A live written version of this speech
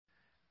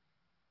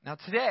Now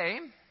today,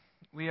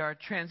 we are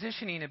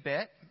transitioning a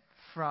bit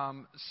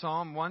from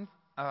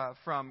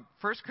from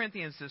 1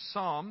 Corinthians to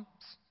Psalms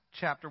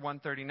chapter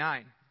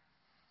 139.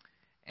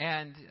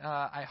 And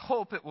I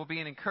hope it will be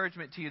an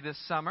encouragement to you this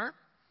summer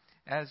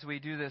as we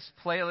do this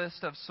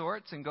playlist of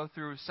sorts and go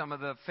through some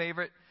of the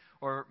favorite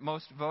or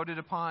most voted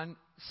upon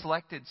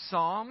selected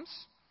psalms.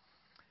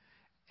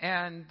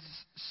 And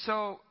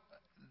so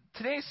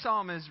today's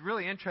psalm is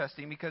really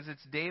interesting because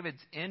it's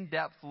David's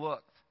in-depth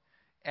look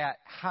at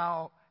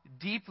how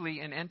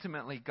deeply and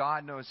intimately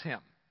God knows him.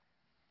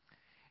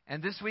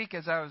 And this week,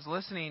 as I was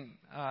listening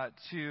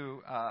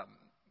to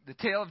The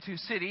Tale of Two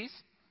Cities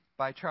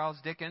by Charles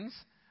Dickens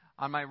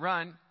on my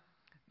run,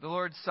 the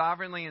Lord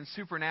sovereignly and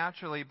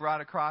supernaturally brought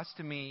across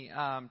to me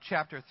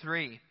chapter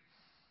 3,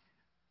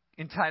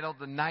 entitled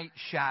The Night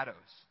Shadows.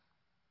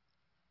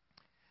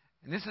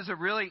 And this is a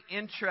really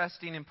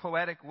interesting and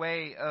poetic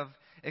way of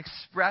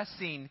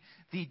expressing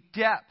the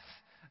depth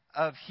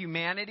of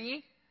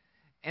humanity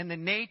and the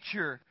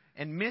nature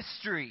and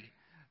mystery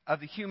of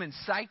the human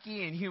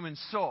psyche and human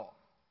soul.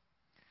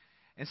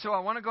 And so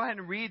I want to go ahead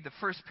and read the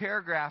first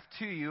paragraph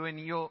to you, and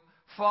you'll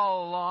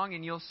follow along,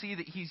 and you'll see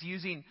that he's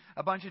using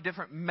a bunch of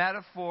different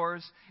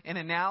metaphors and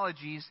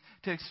analogies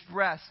to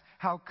express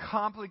how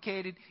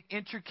complicated,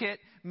 intricate,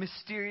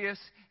 mysterious,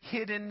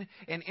 hidden,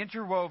 and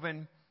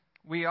interwoven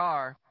we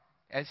are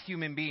as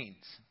human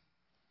beings.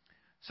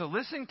 So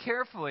listen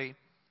carefully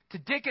to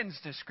Dickens'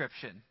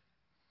 description,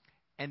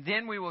 and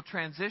then we will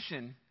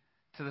transition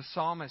to the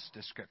psalmist's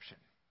description.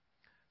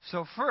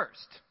 So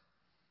first,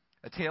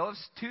 A Tale of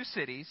Two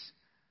Cities,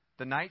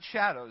 The Night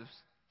Shadows,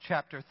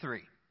 chapter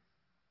 3.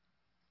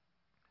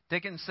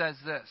 Dickens says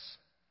this: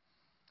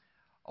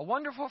 "A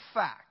wonderful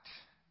fact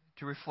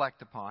to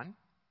reflect upon,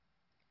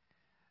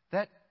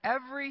 that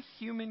every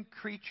human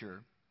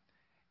creature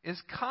is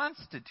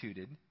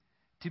constituted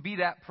to be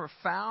that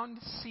profound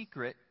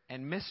secret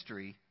and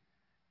mystery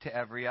to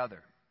every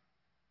other.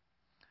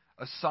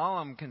 A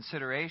solemn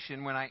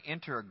consideration when I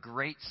enter a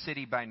great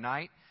city by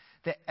night,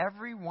 that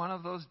every one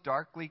of those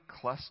darkly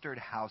clustered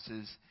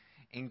houses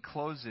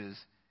encloses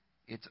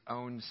its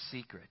own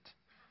secret.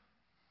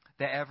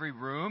 That every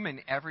room in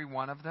every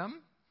one of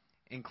them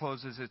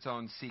encloses its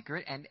own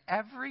secret, and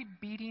every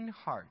beating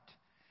heart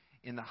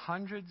in the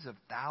hundreds of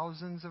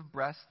thousands of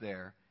breasts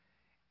there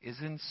is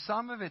in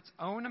some of its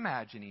own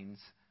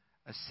imaginings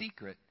a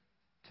secret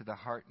to the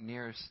heart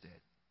nearest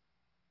it.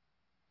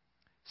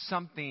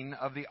 Something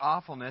of the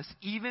awfulness,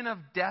 even of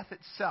death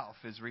itself,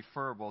 is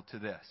referable to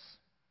this.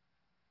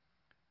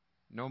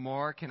 No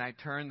more can I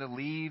turn the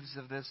leaves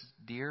of this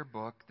dear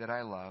book that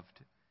I loved,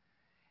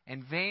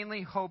 and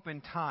vainly hope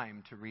in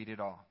time to read it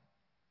all.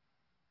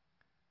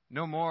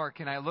 No more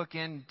can I look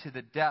into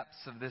the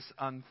depths of this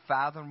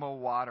unfathomable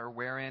water,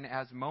 wherein,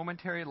 as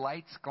momentary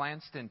lights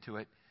glanced into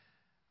it,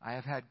 I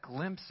have had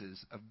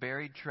glimpses of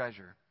buried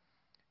treasure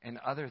and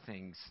other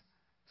things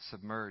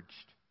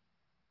submerged.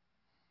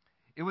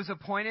 It was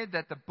appointed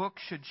that the book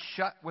should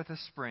shut with a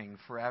spring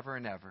forever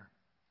and ever,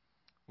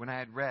 when I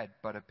had read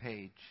but a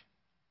page.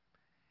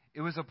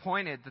 It was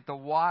appointed that the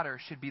water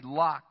should be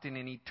locked in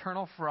an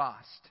eternal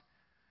frost,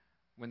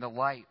 when the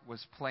light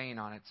was playing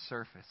on its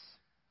surface,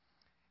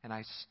 and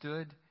I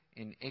stood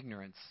in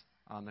ignorance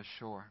on the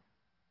shore.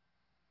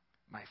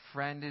 My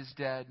friend is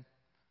dead,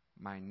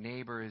 my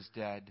neighbor is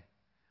dead,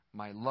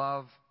 my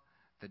love,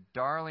 the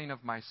darling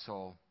of my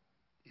soul,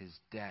 is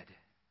dead.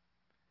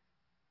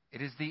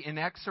 It is the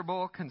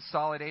inexorable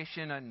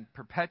consolidation and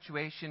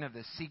perpetuation of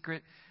the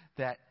secret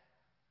that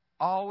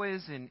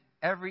always in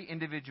every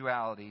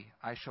individuality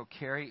I shall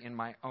carry in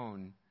my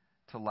own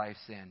to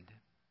life's end.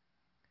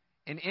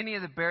 In any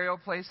of the burial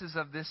places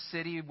of this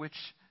city which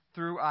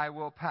through I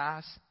will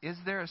pass, is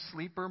there a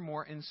sleeper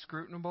more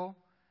inscrutable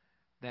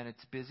than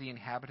its busy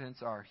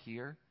inhabitants are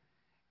here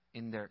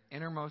in their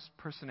innermost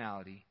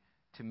personality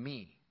to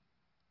me,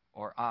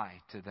 or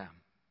I to them?"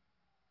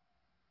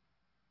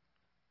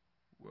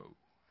 Whoa.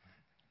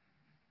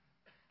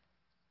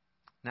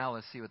 Now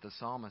let's see what the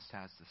psalmist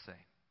has to say.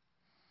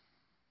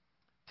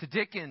 To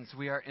Dickens,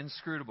 we are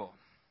inscrutable.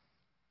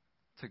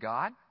 To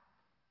God,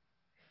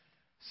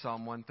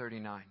 Psalm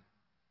 139.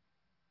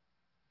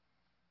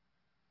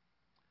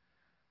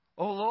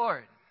 O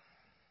Lord,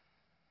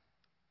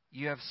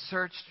 you have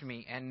searched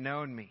me and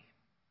known me.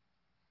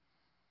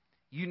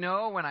 You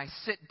know when I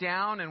sit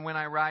down and when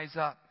I rise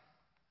up.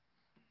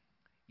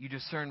 You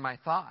discern my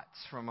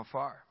thoughts from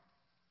afar.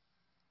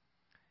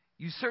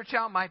 You search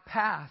out my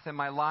path and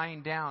my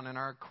lying down, and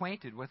are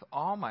acquainted with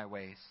all my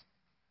ways.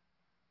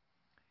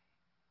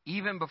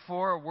 Even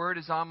before a word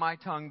is on my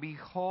tongue,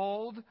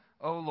 behold,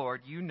 O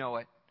Lord, you know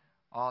it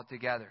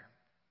altogether.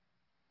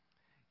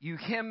 You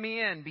hem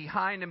me in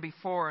behind and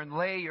before, and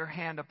lay your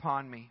hand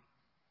upon me.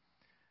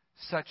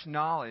 Such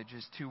knowledge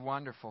is too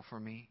wonderful for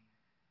me.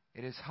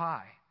 It is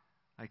high.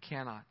 I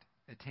cannot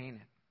attain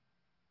it.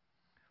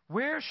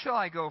 Where shall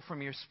I go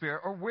from your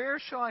spirit, or where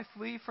shall I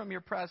flee from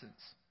your presence?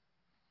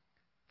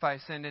 If I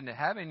ascend into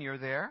heaven, you're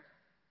there.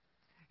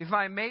 If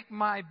I make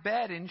my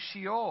bed in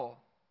Sheol,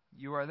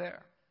 you are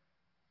there.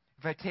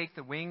 If I take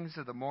the wings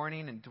of the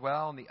morning and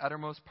dwell in the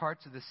uttermost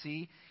parts of the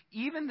sea,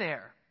 even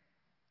there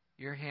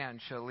your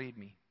hand shall lead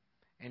me,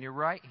 and your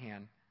right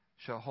hand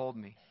shall hold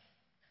me.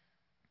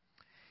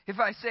 If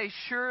I say,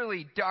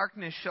 surely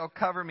darkness shall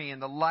cover me,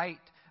 and the light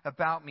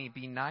about me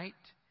be night,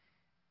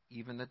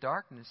 even the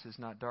darkness is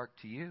not dark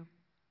to you.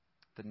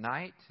 The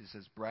night is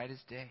as bright as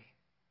day,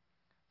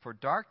 for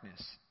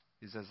darkness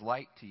is as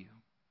light to you.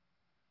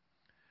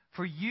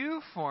 For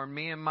you formed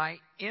me in my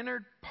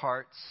inner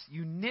parts.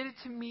 You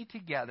knitted me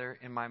together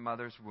in my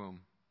mother's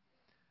womb.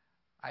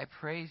 I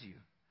praise you,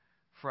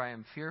 for I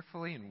am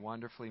fearfully and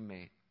wonderfully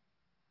made.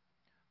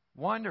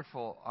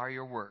 Wonderful are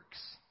your works.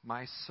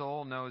 My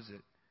soul knows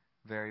it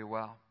very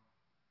well.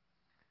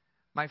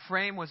 My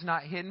frame was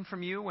not hidden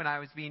from you when I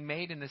was being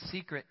made in the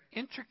secret,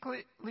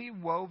 intricately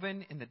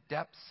woven in the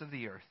depths of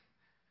the earth.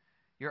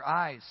 Your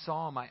eyes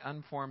saw my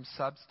unformed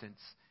substance.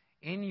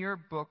 In your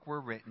book were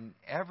written,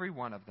 every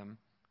one of them,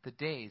 the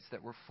days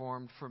that were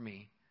formed for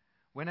me,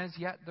 when as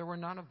yet there were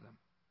none of them.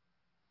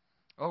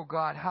 O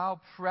God, how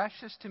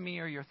precious to me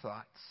are your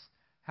thoughts.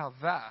 How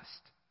vast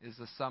is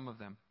the sum of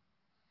them.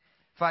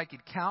 If I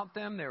could count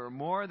them, they were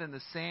more than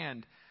the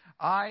sand.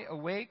 I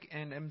awake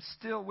and am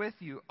still with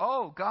you.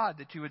 O God,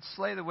 that you would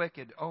slay the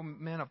wicked. O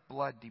men of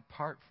blood,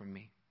 depart from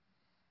me.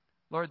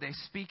 Lord, they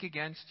speak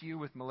against you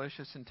with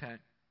malicious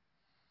intent.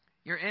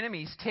 Your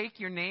enemies take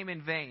your name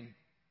in vain.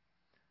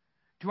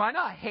 Do I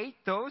not hate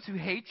those who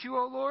hate you,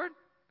 O Lord?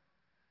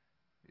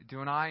 Do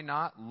I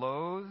not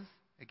loathe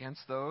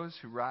against those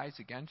who rise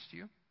against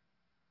you?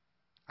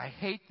 I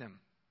hate them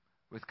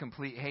with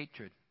complete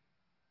hatred.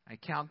 I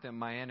count them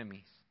my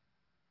enemies.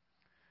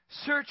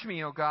 Search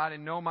me, O God,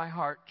 and know my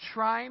heart.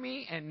 Try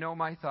me and know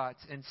my thoughts,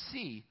 and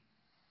see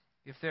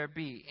if there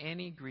be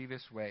any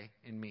grievous way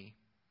in me,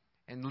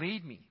 and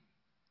lead me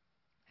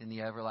in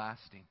the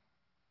everlasting.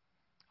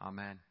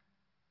 Amen.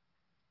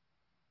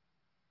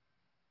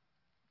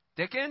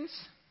 Dickens,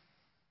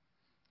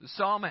 the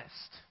psalmist.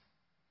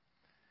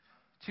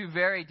 Two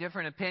very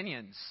different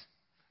opinions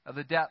of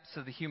the depths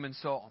of the human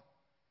soul.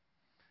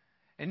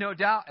 And no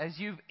doubt, as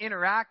you've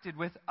interacted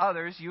with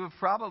others, you have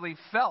probably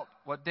felt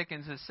what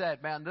Dickens has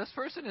said. Man, this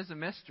person is a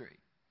mystery.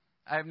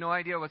 I have no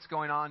idea what's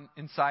going on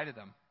inside of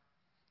them,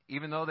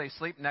 even though they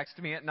sleep next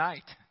to me at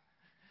night.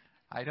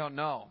 I don't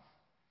know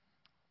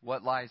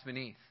what lies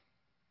beneath.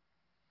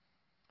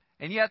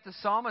 And yet the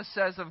psalmist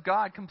says of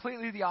God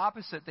completely the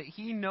opposite, that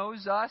He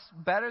knows us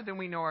better than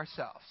we know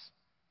ourselves.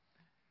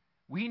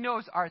 He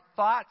knows our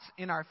thoughts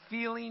and our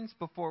feelings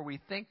before we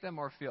think them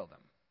or feel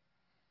them,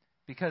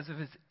 because of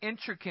His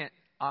intricate,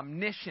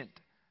 omniscient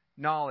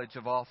knowledge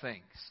of all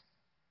things.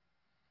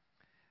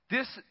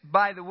 This,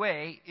 by the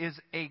way, is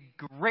a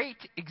great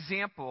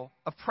example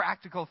of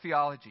practical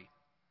theology.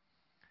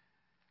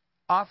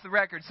 Off the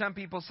record, some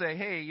people say,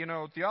 hey,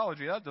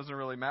 theology, that doesn't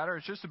really matter.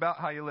 It's just about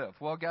how you live.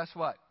 Well, guess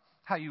what?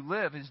 How you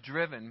live is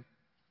driven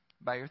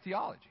by your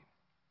theology.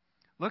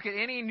 Look at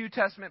any New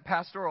Testament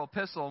pastoral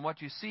epistle, and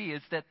what you see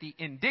is that the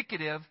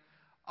indicative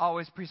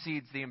always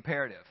precedes the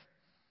imperative.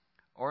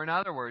 Or in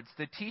other words,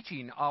 the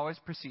teaching always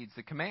precedes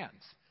the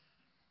commands.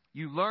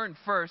 You learn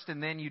first,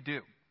 and then you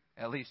do.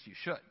 At least you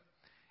should.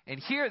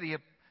 And here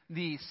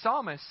the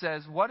psalmist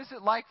says, what is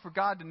it like for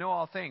God to know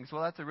all things?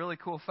 Well, that's a really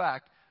cool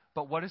fact.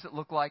 But what does it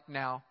look like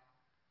now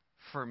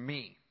for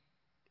me,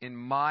 in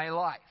my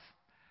life?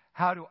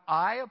 How do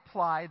I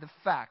apply the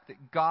fact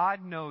that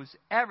God knows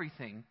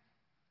everything?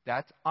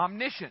 That's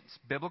omniscience,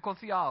 biblical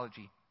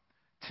theology,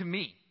 to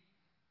me.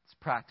 It's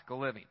practical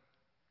living.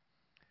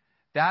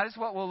 That is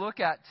what we'll look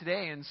at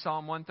today in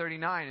Psalm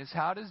 139, is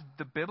how does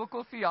the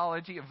biblical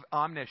theology of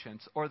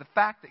omniscience, or the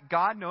fact that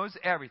God knows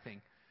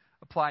everything,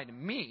 apply to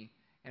me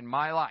and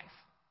my life?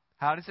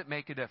 How does it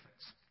make a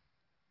difference?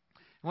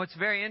 And what's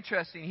very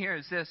interesting here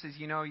is this, is,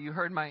 you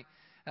heard my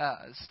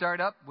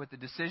start up with the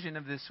decision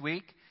of this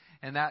week,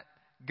 and that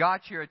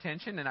got your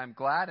attention, and I'm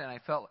glad, and I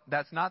felt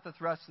that's not the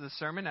thrust of the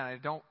sermon,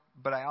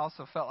 but I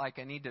also felt like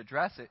I need to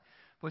address it.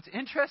 What's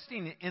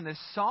interesting in this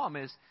psalm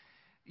is,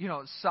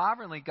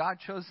 sovereignly God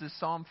chose this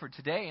psalm for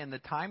today and the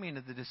timing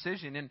of the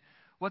decision. And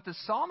what the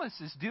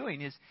psalmist is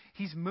doing is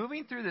he's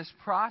moving through this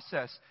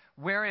process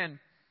wherein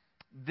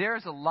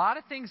there's a lot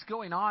of things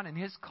going on in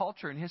his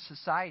culture and his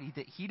society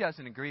that he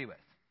doesn't agree with.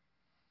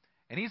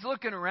 And he's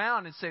looking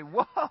around and saying,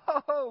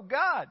 whoa,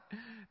 God,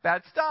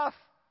 bad stuff.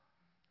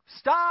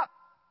 Stop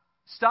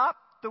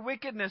the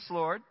wickedness,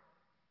 Lord.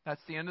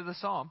 That's the end of the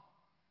psalm.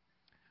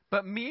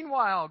 But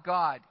meanwhile,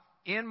 God,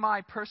 in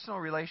my personal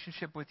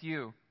relationship with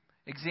you,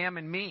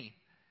 examine me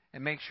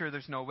and make sure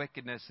there's no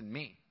wickedness in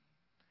me.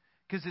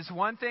 Because it's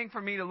one thing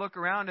for me to look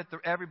around at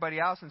everybody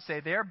else and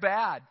say, they're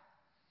bad.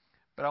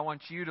 But I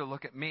want you to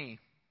look at me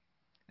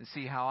and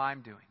see how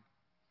I'm doing.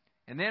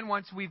 And then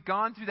once we've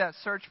gone through that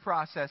search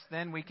process,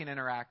 then we can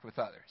interact with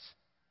others.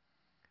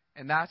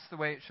 And that's the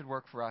way it should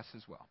work for us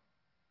as well.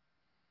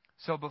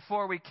 So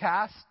before we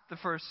cast the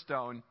first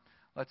stone,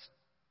 let's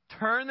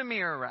turn the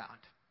mirror around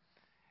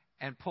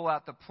and pull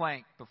out the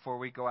plank before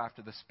we go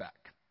after the speck.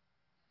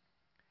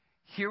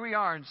 Here we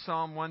are in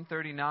Psalm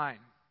 139.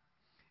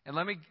 And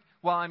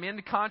while I'm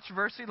into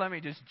controversy, let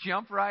me just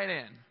jump right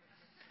in.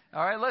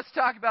 All right, let's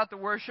talk about the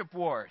worship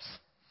wars.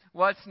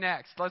 What's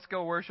next? Let's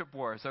go worship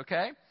wars,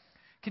 okay?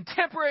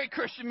 Contemporary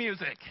Christian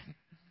music.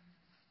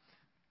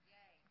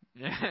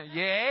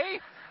 Yay,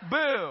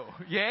 boo.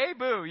 Yay,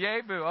 boo.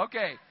 Yay, boo.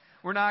 Okay,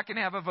 we're not going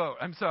to have a vote.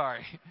 I'm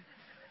sorry.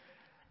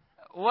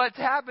 What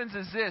happens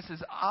is this,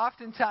 is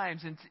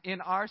oftentimes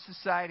in our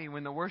society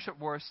when the worship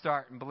wars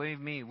start, and believe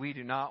me, we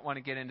do not want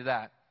to get into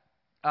that,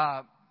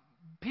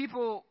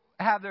 people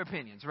have their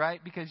opinions,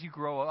 right? Because you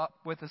grow up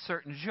with a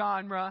certain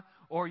genre,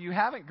 or you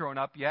haven't grown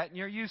up yet and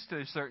you're used to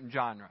a certain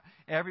genre.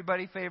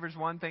 Everybody favors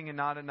one thing and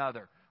not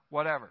another,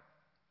 whatever.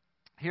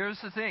 Here's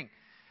the thing.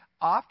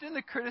 Often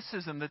the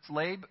criticism that's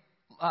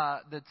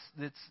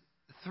that's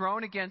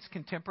thrown against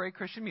contemporary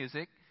Christian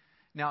music.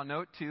 Now,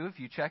 note, too, if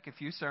you check a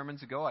few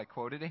sermons ago, I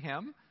quoted a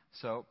hymn,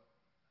 so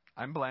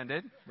I'm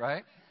blended,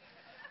 right?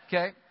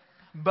 Okay?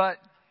 But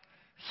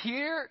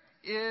here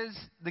is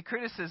the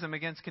criticism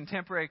against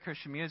contemporary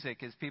Christian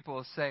music is people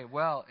will say,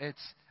 well, it's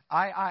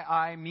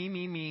I,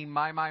 me,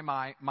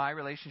 my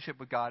relationship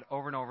with God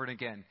over and over and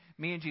again.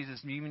 Me and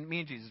Jesus, me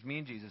and Jesus, me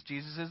and Jesus.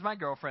 Jesus is my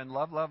girlfriend,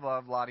 love,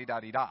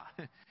 la-di-da-di-da.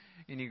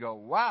 And you go,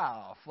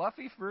 wow,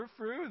 fluffy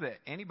frou-frou that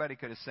anybody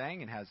could have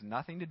sang and has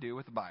nothing to do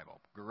with the Bible.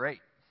 Great.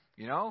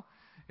 You know,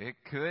 it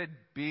could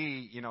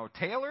be,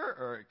 Taylor,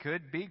 or it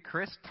could be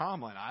Chris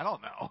Tomlin. I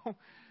don't know.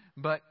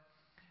 But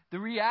the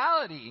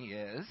reality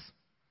is,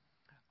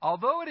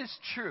 although it is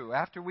true,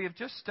 after we have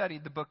just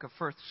studied the book of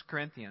 1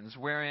 Corinthians,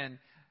 wherein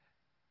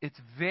it's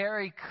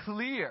very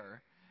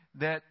clear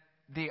that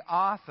the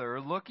author,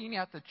 looking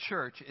at the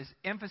church, is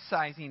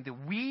emphasizing the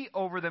we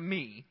over the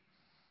me,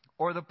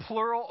 or the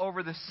plural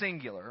over the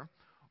singular,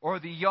 or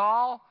the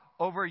y'all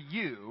over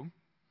you.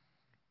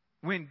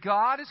 When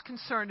God is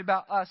concerned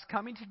about us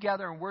coming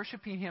together and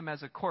worshiping Him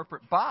as a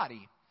corporate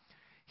body,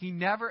 He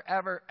never,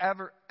 ever,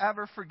 ever,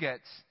 ever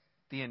forgets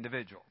the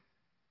individual.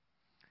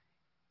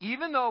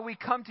 Even though we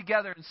come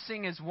together and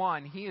sing as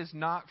one, He has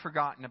not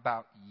forgotten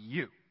about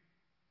you.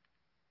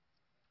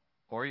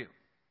 Or you.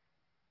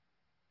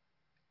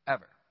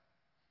 Ever.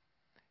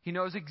 He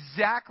knows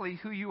exactly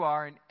who you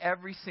are in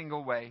every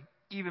single way,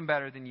 even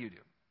better than you do.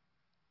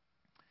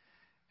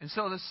 And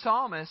so the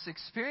psalmist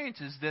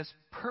experiences this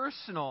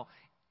personal,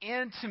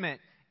 intimate,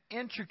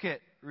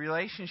 intricate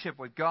relationship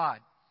with God.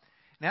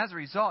 And as a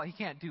result, he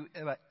can't do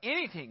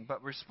anything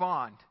but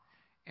respond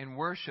in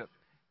worship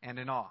and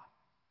in awe.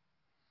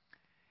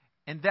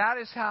 And that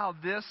is how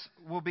this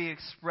will be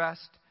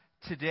expressed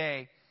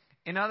today.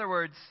 In other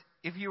words,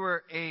 if you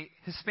were a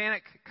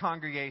Hispanic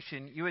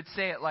congregation, you would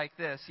say it like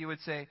this. You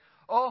would say,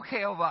 "Oh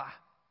Jehová,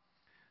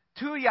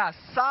 tú ya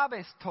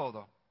sabes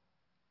todo,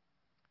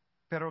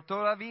 pero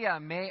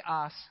todavía me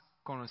has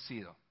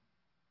conocido."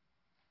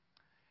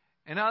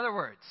 In other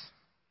words,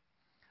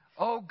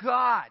 oh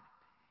God,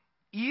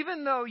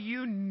 even though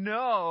you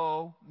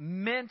know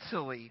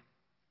mentally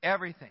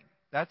everything,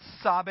 that's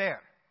saber,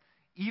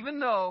 even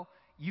though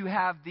you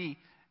have the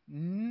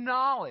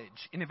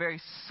knowledge in a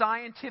very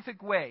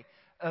scientific way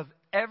of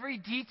every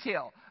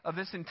detail of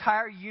this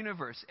entire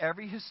universe,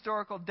 every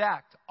historical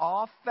dact,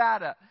 all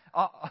facts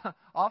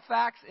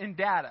and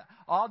data,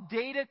 all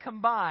data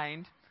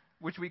combined,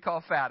 which we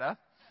call fata.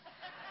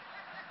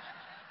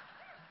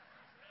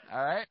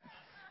 All right?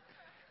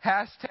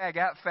 Hashtag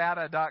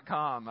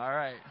 @fata.com. All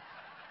right.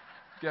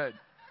 Good.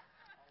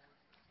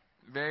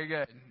 Very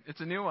good. It's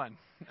a new one.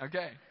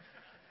 Okay.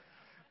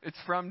 It's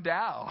from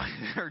Dow,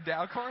 or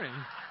Dow Corning.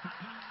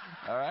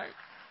 All right?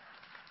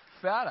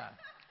 Fata.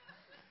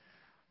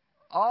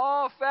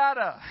 All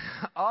fata,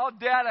 all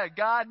data,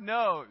 God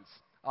knows.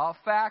 All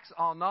facts,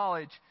 all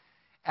knowledge.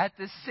 At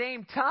the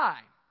same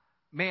time,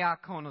 me ha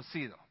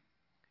conocido.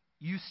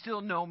 You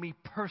still know me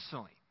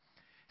personally.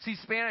 See,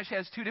 Spanish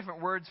has two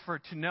different words for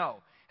to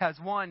know. It has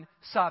one,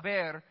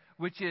 saber,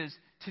 which is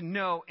to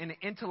know in an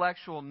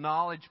intellectual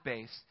knowledge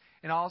base.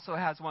 And also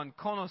has one,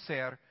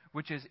 conocer,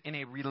 which is in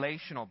a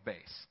relational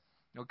base.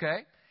 Okay?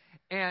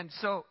 And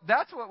so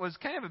that's what was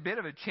kind of a bit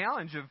of a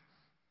challenge of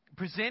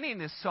presenting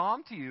this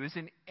psalm to you. Is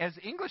as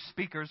English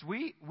speakers,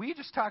 we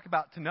just talk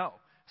about to know,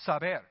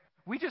 saber.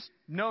 We just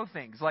know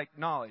things like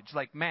knowledge,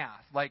 like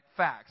math, like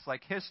facts,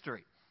 like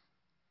history.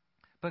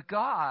 But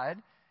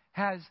God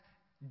has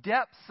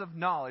depths of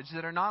knowledge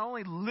that are not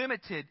only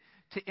limited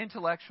to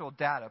intellectual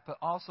data, but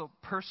also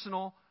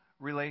personal,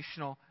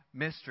 relational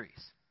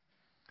mysteries.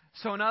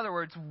 So in other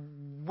words,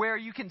 where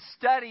you can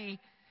study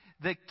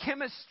the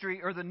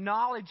chemistry or the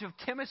knowledge of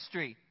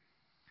chemistry,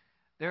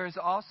 there is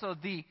also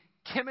the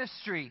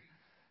chemistry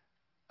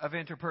of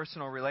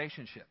interpersonal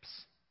relationships.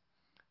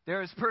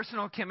 There is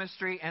personal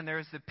chemistry and there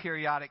is the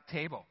periodic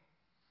table.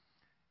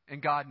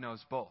 And God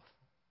knows both.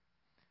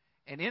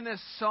 And in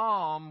this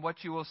psalm,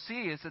 what you will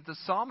see is that the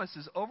psalmist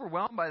is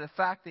overwhelmed by the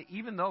fact that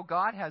even though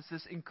God has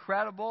this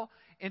incredible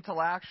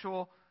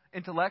intellectual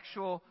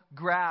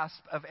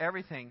grasp of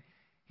everything,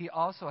 He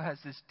also has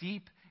this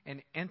deep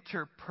and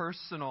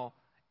interpersonal,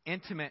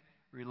 intimate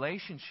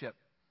relationship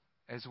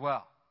as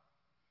well.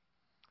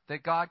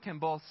 That God can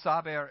both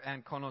saber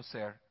and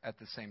conocer at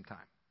the same time.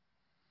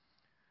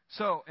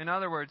 So, in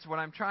other words, what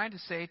I'm trying to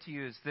say to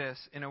you is this,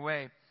 in a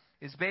way,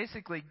 is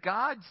basically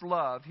God's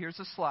love. Here's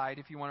a slide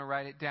if you want to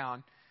write it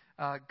down.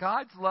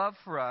 God's love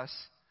for us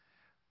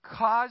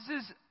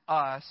causes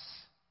us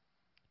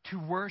to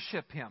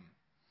worship Him.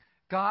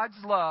 God's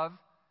love,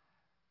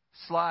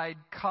 slide,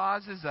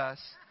 causes us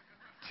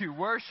to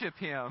worship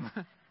Him.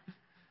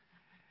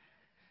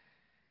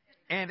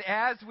 And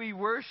as we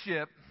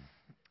worship,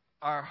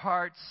 our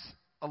hearts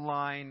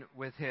align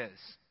with His.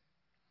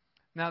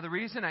 Now, the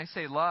reason I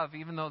say love,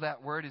 even though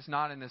that word is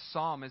not in this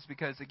psalm, is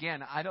because,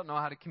 again, I don't know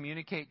how to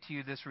communicate to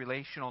you this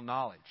relational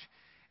knowledge.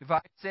 If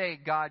I say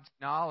God's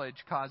knowledge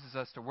causes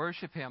us to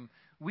worship Him,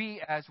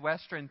 we as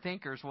Western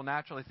thinkers will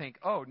naturally think,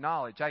 oh,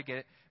 knowledge, I get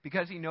it.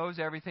 Because He knows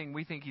everything,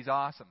 we think He's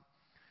awesome.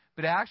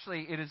 But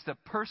actually, it is the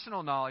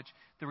personal knowledge,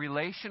 the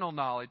relational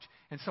knowledge,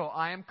 and so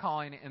I am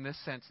calling it, in this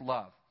sense,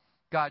 love.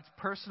 God's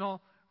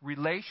personal,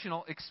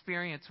 relational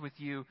experience with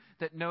you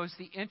that knows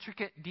the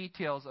intricate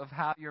details of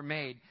how you're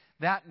made.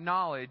 That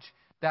knowledge,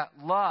 that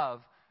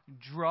love,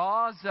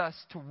 draws us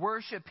to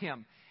worship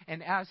Him.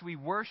 And as we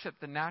worship,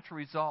 the natural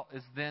result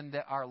is then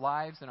that our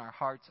lives and our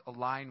hearts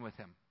align with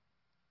Him.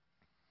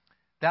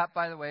 That,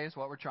 by the way, is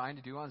what we're trying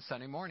to do on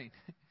Sunday morning.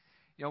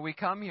 We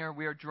come here,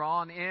 we are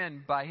drawn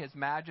in by His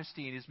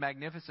majesty and His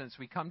magnificence.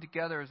 We come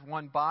together as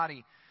one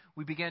body.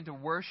 We begin to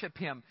worship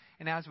Him.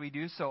 And as we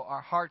do so,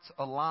 our hearts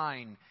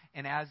align.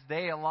 And as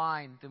they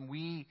align, then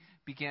we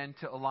begin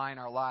to align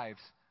our lives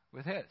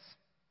with His.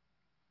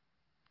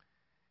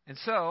 And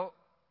so,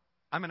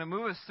 I'm going to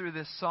move us through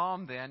this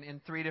psalm then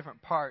in 3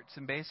 different parts.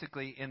 And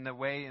basically, in the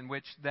way in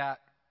which that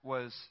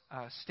was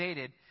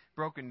stated,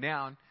 broken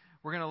down,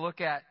 we're going to look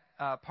at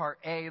part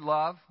A,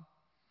 love,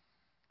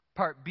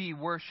 part B,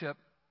 worship,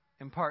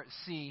 and part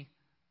C,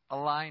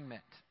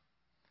 alignment.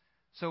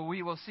 So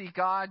we will see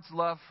God's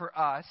love for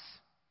us,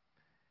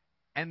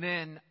 and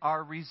then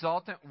our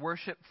resultant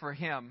worship for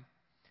Him,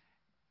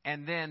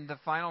 and then the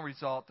final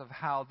result of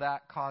how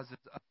that causes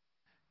us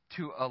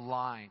to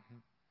align.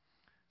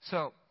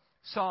 So,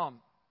 Psalm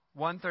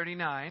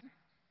 139,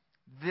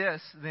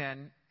 this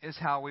then is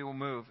how we will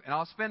move. And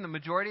I'll spend the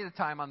majority of the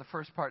time on the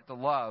first part, the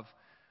love,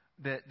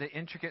 the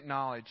intricate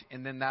knowledge,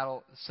 and then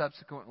that'll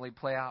subsequently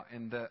play out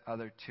in the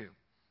other 2.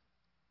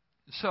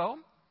 So,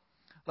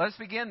 let's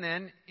begin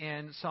then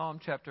in Psalm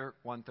chapter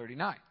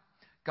 139.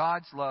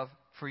 God's love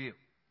for you.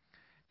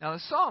 Now, the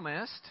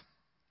psalmist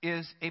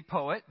is a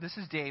poet. This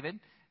is David,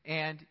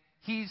 and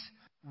he's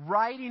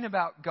writing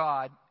about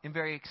God in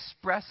very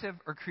expressive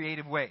or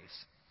creative ways.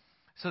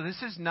 So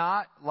this is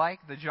not like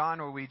the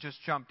genre we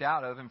just jumped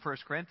out of in 1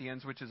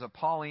 Corinthians, which is a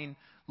Pauline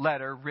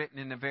letter written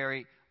in a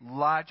very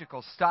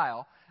logical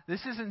style.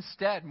 This is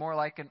instead more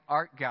like an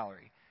art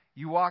gallery.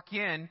 You walk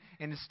in,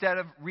 and instead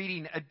of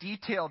reading a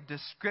detailed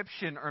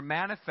description or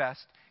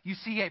manifest, you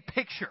see a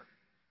picture.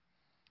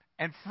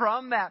 And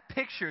from that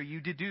picture, you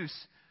deduce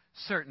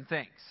certain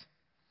things.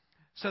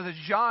 So the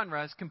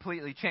genre is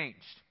completely changed.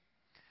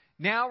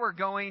 Now we're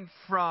going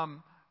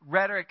from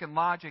rhetoric and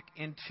logic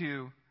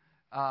into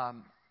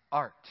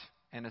art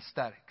and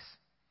aesthetics.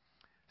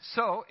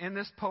 So, in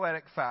this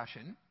poetic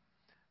fashion,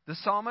 the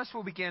psalmist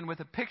will begin with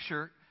a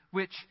picture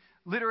which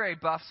literary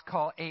buffs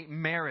call a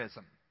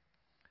merism.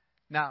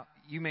 Now,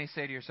 you may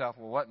say to yourself,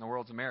 well, what in the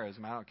world's a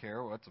merism? I don't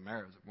care. What's a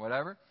merism?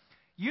 Whatever.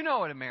 You know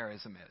what a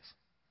merism is.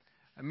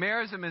 A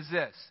merism is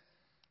this.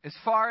 As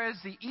far as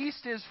the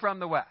east is from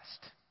the west.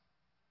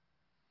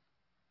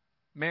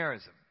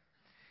 Merism.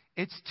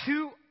 It's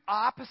 2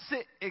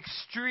 opposite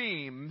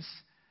extremes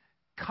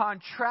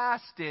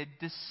contrasted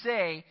to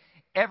say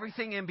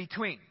everything in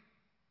between.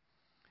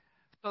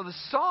 So the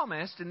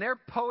psalmist, in their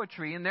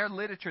poetry, in their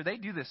literature, they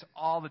do this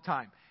all the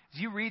time. As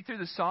you read through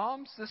the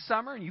Psalms this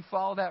summer and you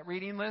follow that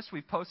reading list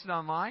we've posted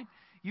online,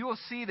 you will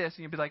see this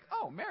and you'll be like,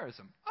 oh,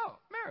 merism. Oh,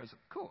 merism.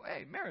 Cool.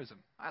 Hey, merism.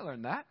 I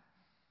learned that.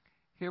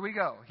 Here we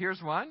go.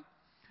 Here's one.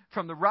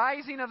 From the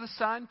rising of the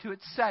sun to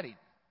its setting.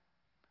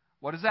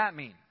 What does that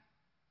mean?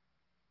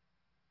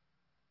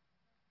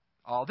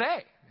 All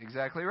day.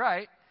 Exactly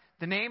right.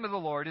 The name of the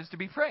Lord is to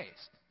be praised.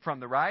 From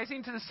the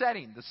rising to the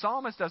setting. The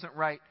psalmist doesn't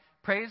write,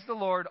 praise the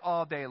Lord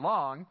all day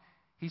long.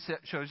 He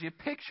shows you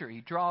a picture.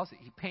 He draws it.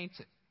 He paints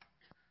it.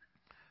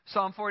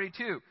 Psalm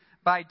 42.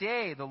 By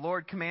day the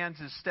Lord commands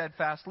His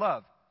steadfast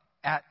love.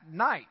 At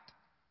night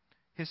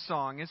His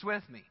song is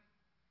with me.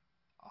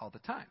 All the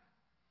time.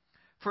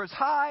 For as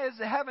high as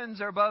the heavens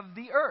are above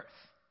the earth.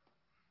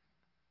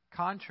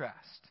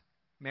 Contrast.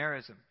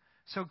 Merism.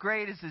 So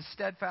great is His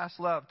steadfast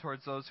love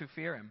towards those who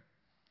fear Him.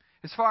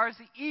 As far as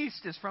the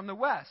east is from the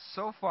west,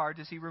 so far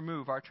does He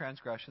remove our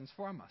transgressions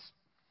from us.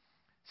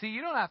 See,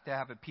 you don't have to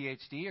have a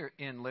PhD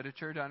in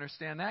literature to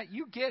understand that.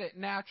 You get it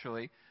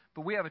naturally,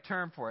 but we have a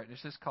term for it, and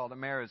it's just called a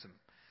merism.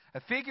 A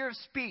figure of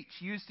speech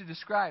used to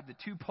describe the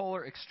 2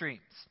 polar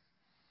extremes.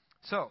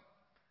 So,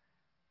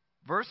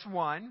 verse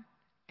 1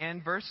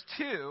 and verse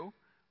 2,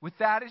 with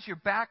that as your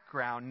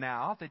background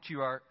now, that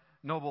you are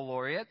Nobel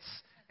laureates,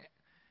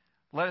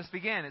 let us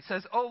begin. It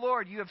says, O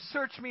Lord, you have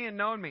searched me and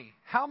known me.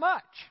 How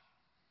much?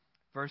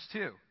 Verse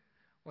 2.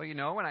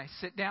 Well, when I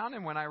sit down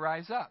and when I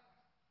rise up.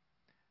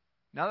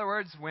 In other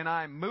words, when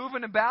I'm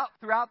moving about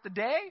throughout the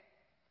day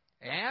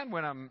and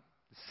when I'm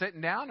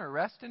sitting down or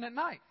resting at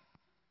night.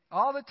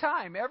 All the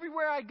time,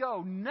 everywhere I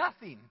go,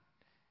 nothing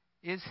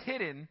is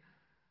hidden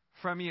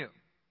from you.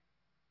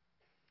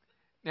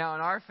 Now,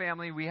 in our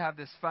family, we have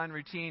this fun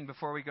routine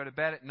before we go to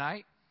bed at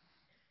night.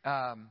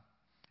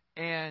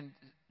 And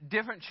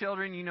different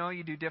children,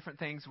 you do different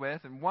things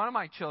with. And one of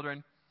my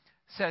children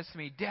says to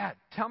me, Dad,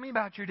 tell me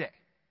about your day.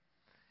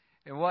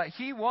 And what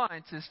he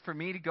wants is for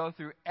me to go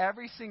through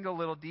every single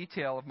little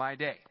detail of my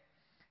day.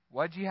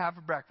 What'd you have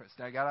for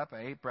breakfast? I got up,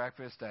 I ate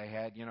breakfast, I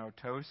had,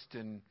 toast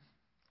and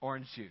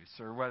orange juice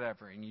or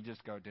whatever. And you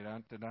just go,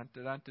 da-dun, da-dun,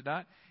 da-dun,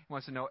 da-dun. He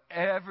wants to know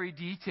every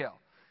detail.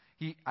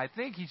 I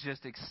think he's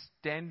just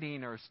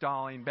extending or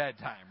stalling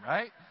bedtime,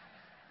 right?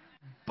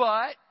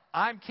 But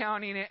I'm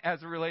counting it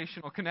as a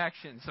relational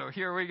connection. So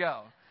here we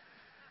go.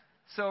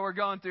 So we're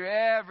going through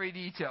every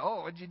detail.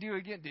 Oh, what'd you do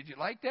again? Did you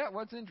like that?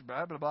 What's in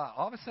blah, blah, blah.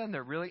 All of a sudden,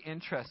 they're really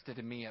interested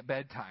in me at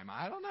bedtime.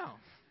 I don't know.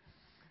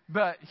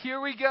 But here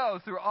we go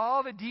through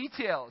all the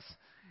details.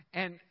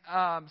 And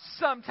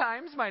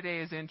sometimes my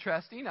day is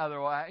interesting.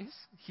 Otherwise,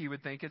 he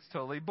would think it's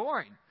totally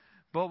boring.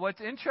 But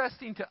what's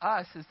interesting to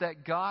us is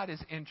that God is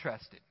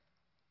interested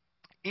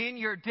in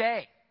your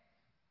day,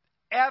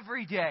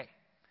 every day.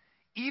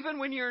 Even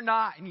when you're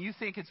not and you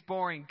think it's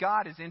boring,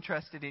 God is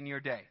interested in your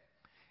day.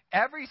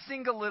 Every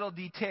single little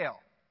detail,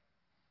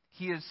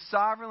 He has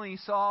sovereignly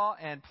saw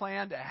and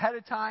planned ahead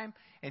of time,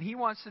 and He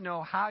wants to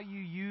know how you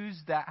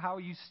used that, how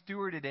you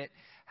stewarded it,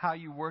 how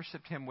you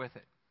worshiped Him with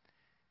it.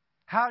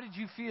 How did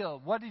you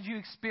feel? What did you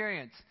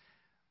experience?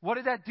 What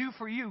did that do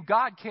for you?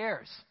 God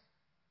cares.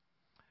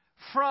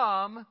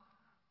 From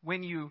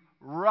when you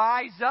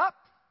rise up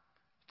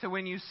to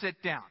when you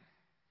sit down.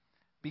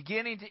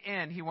 Beginning to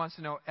end, He wants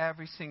to know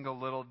every single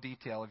little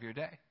detail of your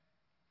day.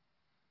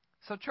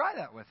 So try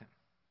that with Him.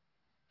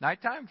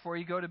 Nighttime, before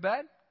you go to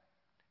bed,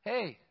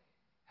 hey,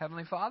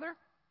 Heavenly Father,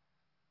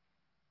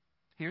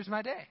 here's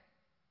my day.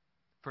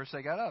 First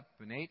I got up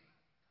and ate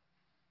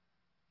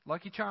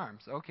Lucky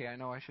Charms. Okay, I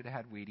know I should have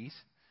had Wheaties,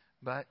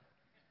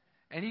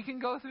 and you can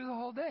go through the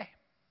whole day.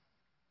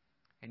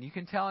 And you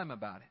can tell Him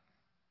about it.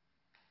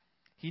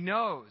 He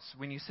knows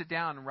when you sit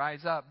down and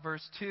rise up.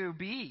 Verse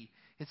 2b,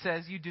 it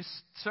says, you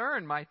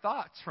discern my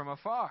thoughts from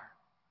afar.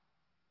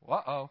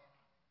 Uh-oh.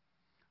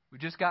 We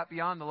just got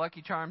beyond the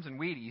Lucky Charms and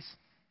Wheaties.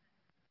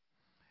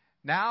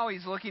 Now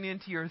He's looking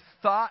into your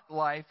thought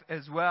life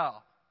as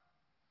well.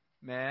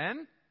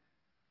 Men,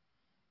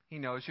 He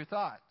knows your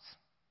thoughts.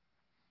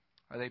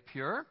 Are they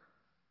pure?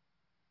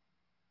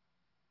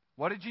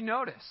 What did you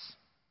notice?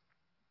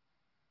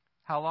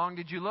 How long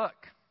did you look?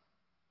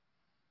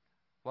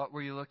 What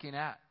were you looking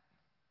at?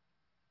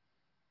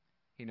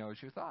 He knows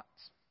your thoughts.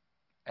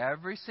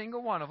 Every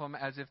single one of them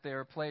as if they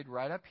were played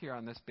right up here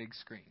on this big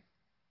screen.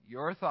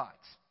 Your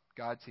thoughts.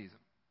 God sees them.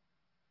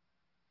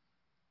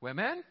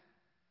 Women?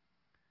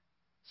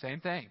 Same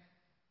thing.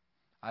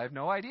 I have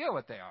no idea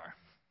what they are.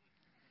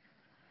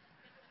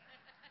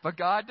 But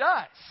God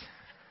does.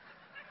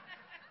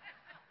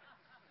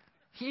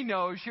 He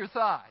knows your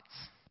thoughts.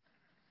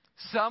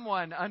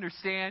 Someone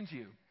understands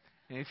you.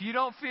 And if you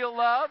don't feel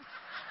loved,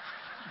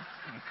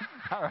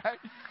 all right,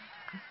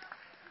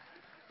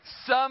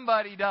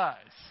 somebody does.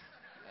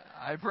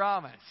 I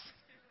promise.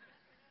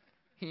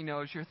 He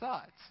knows your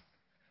thoughts.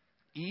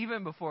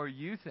 Even before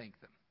you think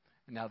them.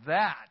 Now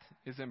that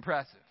is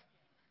impressive.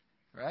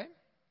 Right?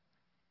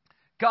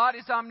 God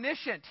is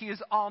omniscient. He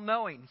is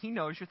all-knowing. He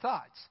knows your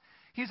thoughts.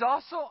 He's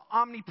also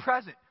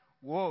omnipresent.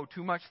 Whoa,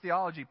 too much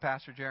theology,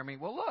 Pastor Jeremy.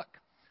 Well, look.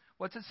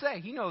 What's it say?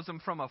 He knows them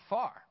from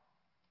afar.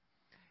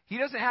 He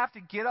doesn't have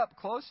to get up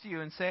close to you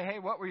and say, hey,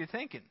 what were you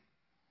thinking?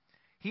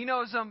 He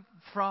knows them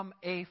from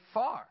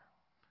afar,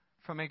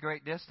 from a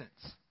great distance.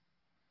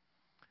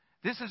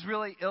 This is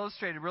really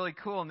illustrated, really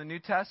cool in the New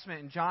Testament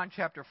in John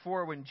chapter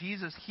 4 when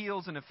Jesus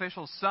heals an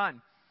official's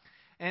son.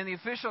 And the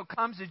official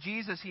comes to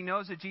Jesus. He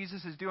knows that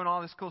Jesus is doing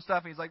all this cool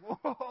stuff. And he's like,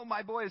 whoa,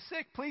 my boy is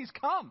sick. Please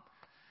come.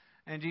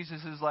 And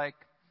Jesus is like,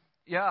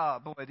 yeah,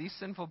 boy, these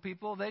sinful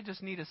people, they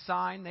just need a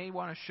sign. They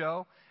want to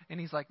show. And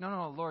he's like,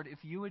 no, Lord, if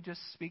you would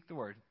just speak the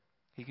word,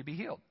 he could be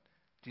healed.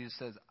 Jesus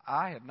says,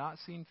 I have not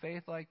seen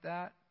faith like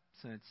that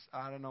since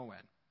I don't know when.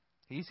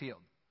 He's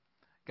healed.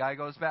 Guy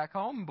goes back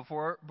home.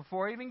 Before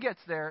he even gets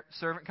there,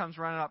 servant comes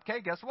running up.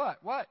 Okay, guess what?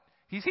 What?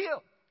 He's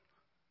healed.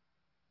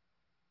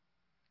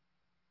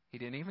 He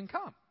didn't even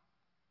come.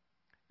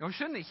 You know,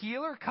 shouldn't the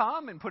healer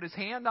come and put his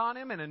hand on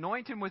him and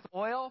anoint him with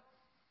oil?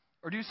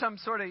 Or do some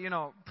sort of,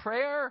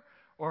 prayer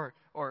or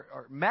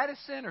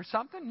medicine or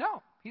something?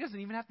 No. He doesn't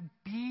even have to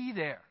be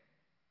there.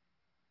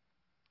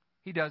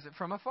 He does it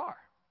from afar.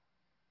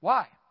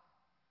 Why?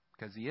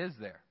 Because he is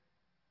there.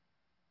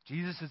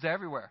 Jesus is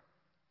everywhere.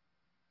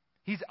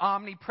 He's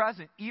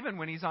omnipresent even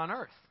when he's on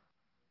earth.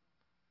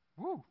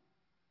 Woo.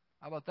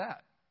 How about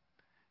that?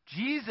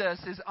 Jesus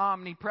is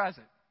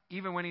omnipresent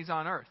even when he's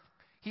on earth.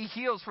 He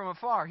heals from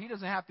afar. He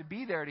doesn't have to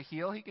be there to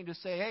heal. He can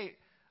just say, hey,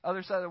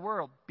 other side of the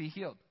world, be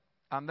healed.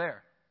 I'm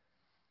there.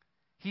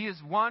 He is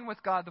one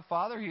with God the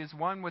Father. He is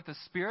one with the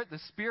Spirit. The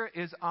Spirit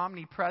is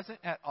omnipresent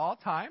at all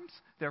times.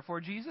 Therefore,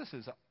 Jesus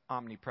is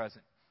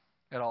omnipresent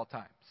at all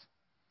times.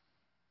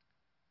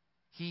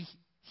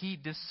 He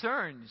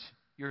discerns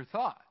your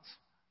thoughts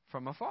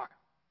from afar.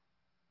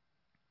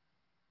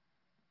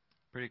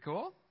 Pretty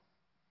cool?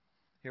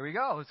 Here we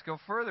go. Let's go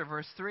further.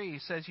 Verse 3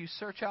 says, you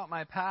search out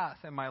my path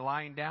and my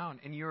lying down,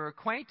 and you are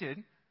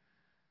acquainted,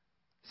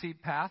 see,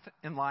 path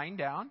and lying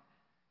down,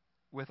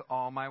 with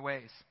all my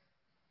ways.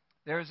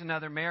 There's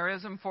another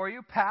merism for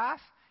you. Path,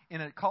 in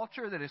a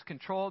culture that is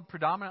controlled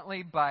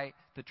predominantly by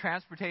the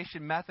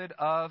transportation method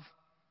of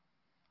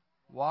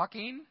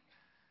walking,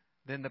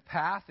 then the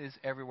path is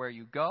everywhere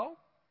you go,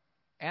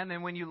 and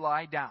then when you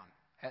lie down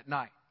at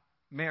night.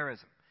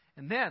 Merism.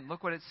 And then,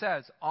 look what it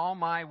says, all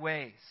my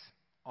ways.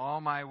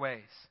 All my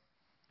ways.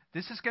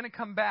 This is going to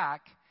come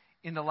back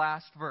in the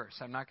last verse.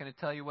 I'm not going to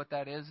tell you what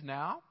that is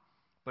now,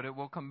 but it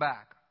will come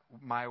back.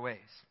 My ways.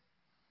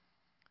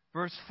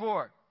 Verse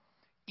 4.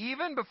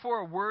 Even before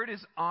a word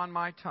is on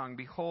my tongue,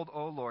 behold,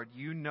 O Lord,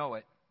 you know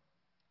it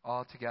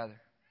altogether.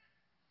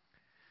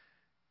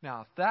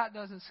 Now, if that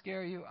doesn't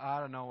scare you, I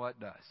don't know what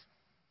does.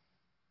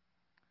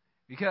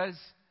 Because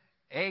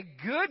a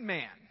good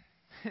man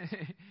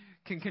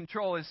can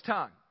control his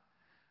tongue.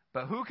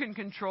 But who can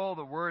control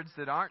the words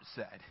that aren't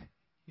said?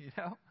 You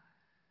know?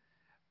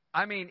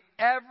 I mean,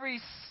 every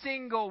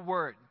single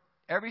word,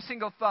 every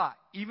single thought,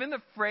 even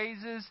the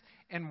phrases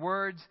and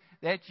words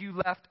that you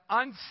left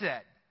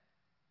unsaid,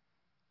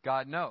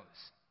 God knows.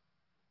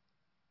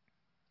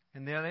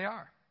 And there they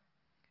are.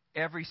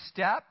 Every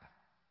step,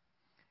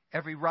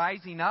 every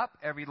rising up,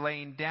 every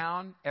laying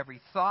down, every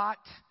thought,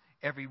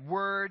 every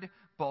word,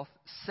 both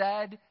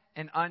said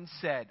and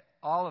unsaid,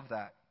 all of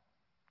that,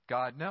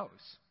 God knows.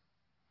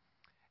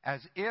 As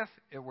if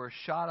it were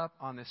shot up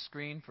on the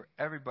screen for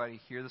everybody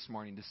here this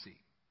morning to see.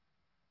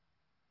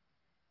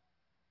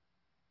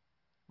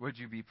 Would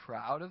you be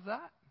proud of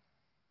that?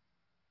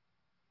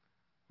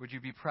 Would you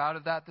be proud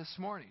of that this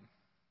morning?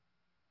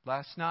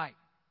 Last night?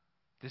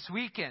 This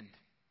weekend?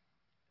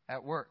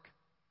 At work?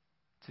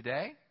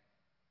 Today?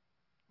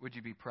 Would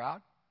you be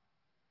proud?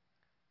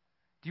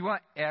 Do you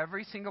want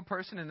every single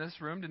person in this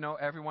room to know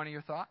every one of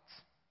your thoughts?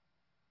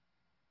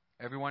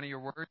 Every one of your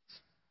words?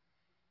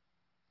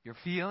 Your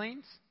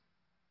feelings?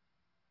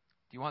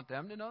 Do you want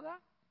them to know that?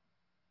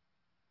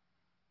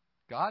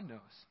 God knows.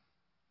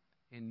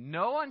 In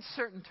no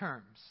uncertain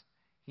terms,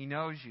 He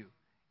knows you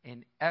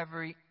in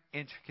every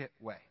intricate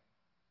way.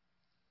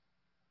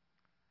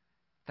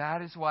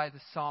 That is why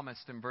the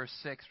psalmist in verse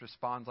 6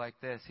 responds like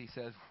this. He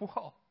says,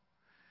 whoa,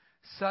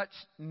 such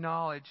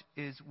knowledge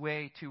is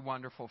way too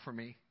wonderful for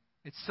me.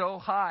 It's so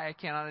high I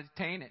cannot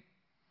attain it.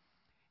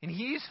 And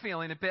he's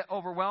feeling a bit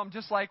overwhelmed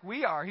just like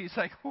we are. He's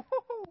like, whoa,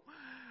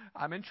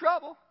 I'm in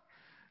trouble.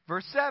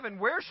 Verse 7,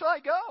 where shall I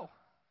go?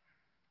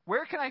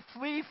 Where can I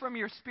flee from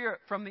your Spirit,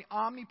 from the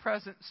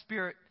omnipresent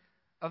Spirit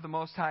of the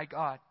Most High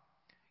God?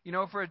 You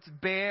know, for it's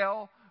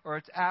Baal or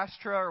it's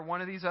Ashtra or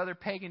one of these other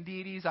pagan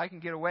deities, I can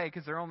get away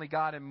because they're only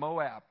God in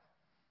Moab.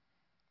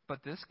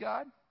 But this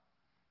God,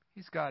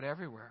 He's God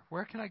everywhere.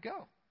 Where can I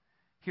go?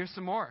 Here's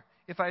some more.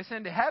 If I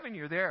ascend to heaven,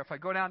 you're there. If I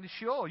go down to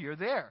Sheol, you're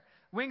there.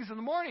 Wings of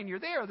the morning, you're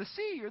there. The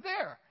sea, you're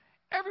there.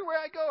 Everywhere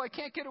I go, I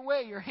can't get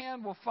away. Your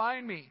hand will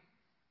find me.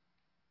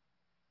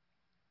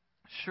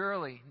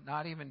 Surely,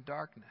 not even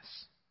darkness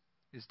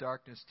is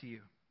darkness to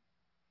you.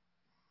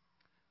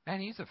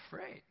 And he's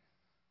afraid.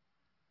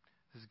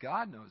 Because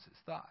God knows his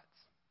thoughts.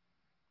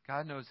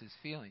 God knows his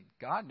feelings.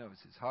 God knows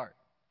his heart.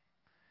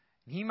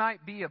 He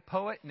might be a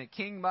poet and a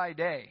king by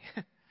day,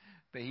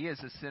 but he is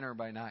a sinner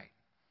by night.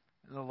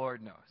 And the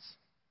Lord knows.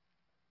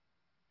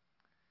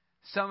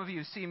 Some of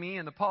you see me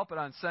in the pulpit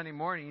on Sunday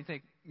morning, you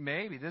think,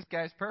 maybe this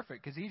guy's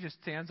perfect because he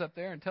just stands up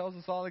there and tells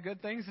us all the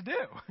good things to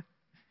do.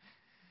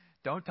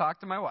 Don't talk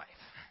to my wife.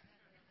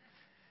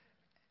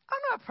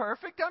 I'm not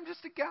perfect. I'm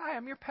just a guy.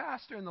 I'm your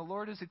pastor, and the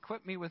Lord has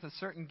equipped me with a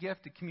certain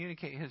gift to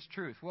communicate His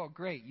truth. Well,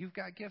 great. You've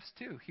got gifts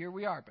too. Here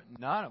we are, but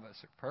none of us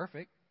are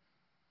perfect.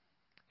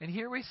 And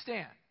here we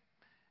stand.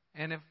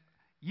 And if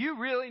you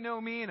really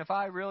know me and if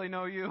I really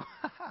know you,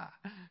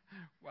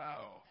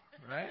 wow,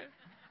 right?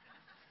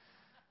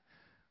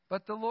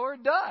 But the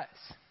Lord does.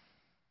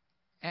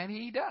 And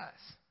He does.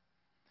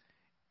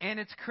 And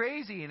it's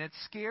crazy and it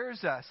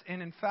scares us.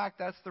 And in fact,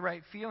 that's the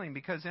right feeling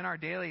because in our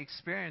daily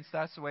experience,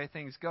 that's the way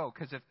things go.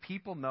 Because if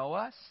people know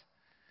us,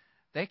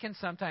 they can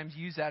sometimes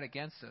use that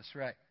against us,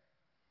 right?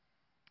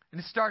 And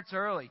it starts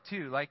early,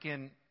 too. Like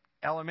in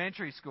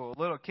elementary school,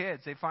 little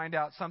kids, they find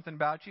out something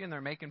about you and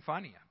they're making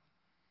fun of you.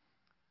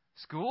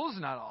 School's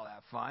not all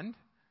that fun.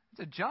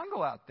 It's a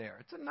jungle out there.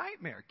 It's a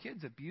nightmare.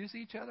 Kids abuse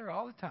each other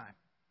all the time.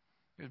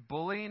 There's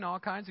bullying, all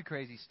kinds of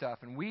crazy stuff.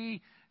 And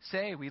we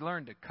say we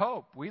learn to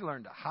cope. We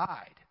learn to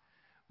hide.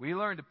 We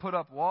learn to put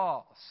up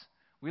walls.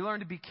 We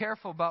learn to be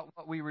careful about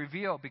what we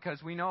reveal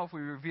because we know if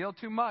we reveal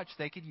too much,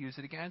 they could use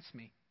it against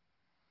me.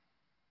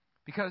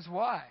 Because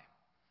why?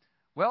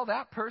 Well,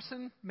 that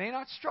person may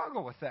not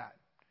struggle with that.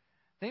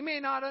 They may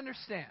not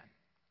understand.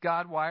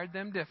 God wired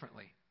them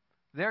differently.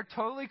 They're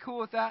totally cool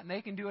with that, and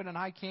they can do it, and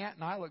I can't,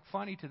 and I look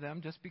funny to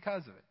them just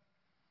because of it.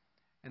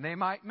 And they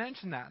might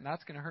mention that, and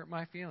that's going to hurt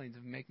my feelings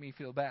and make me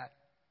feel bad.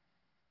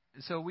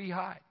 And so we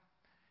hide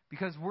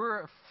because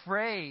we're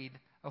afraid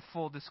of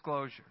full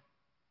disclosure.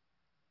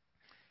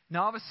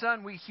 Now, all of a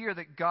sudden, we hear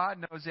that God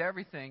knows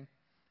everything.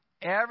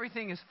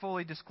 Everything is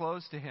fully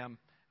disclosed to him.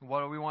 And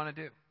what do we want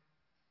to do?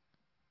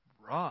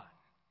 Run,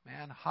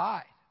 man,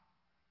 hide.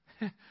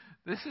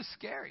 This is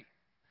scary.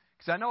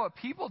 Because I know what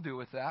people do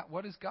with that.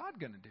 What is God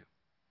going to do?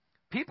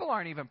 People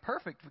aren't even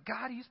perfect, but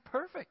God, he's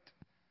perfect.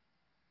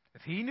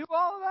 If he knew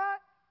all of that,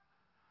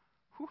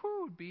 it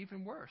would be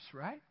even worse,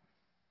 right?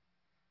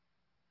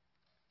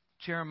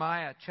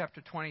 Jeremiah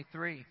chapter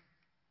 23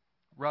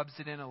 rubs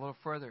it in a little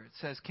further. It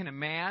says, "Can a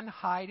man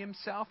hide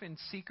himself in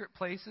secret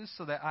places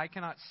so that I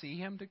cannot see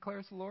him,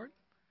 declares the Lord?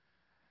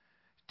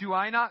 Do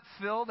I not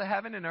fill the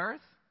heaven and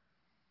earth?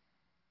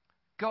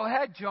 Go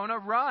ahead, Jonah,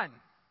 run.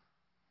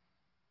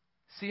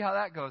 See how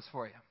that goes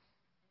for you.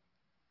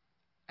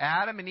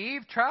 Adam and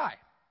Eve, try.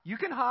 You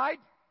can hide.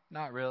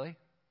 Not really.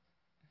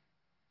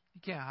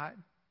 You can't hide.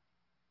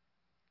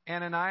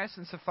 Ananias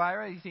and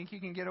Sapphira, you think you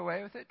can get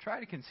away with it?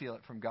 Try to conceal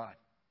it from God.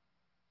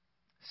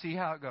 See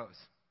how it goes.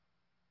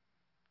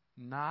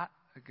 Not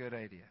a good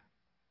idea.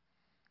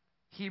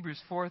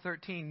 Hebrews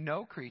 4:13,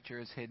 no creature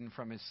is hidden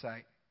from his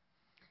sight,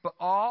 but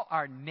all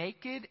are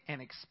naked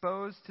and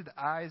exposed to the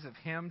eyes of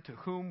him to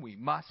whom we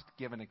must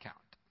give an account.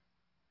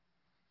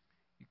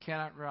 You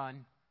cannot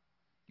run,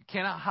 you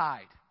cannot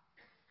hide,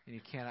 and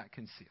you cannot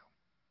conceal.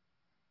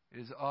 It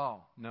is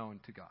all known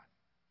to God.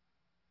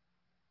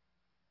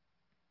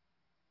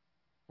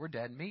 We're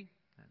dead meat,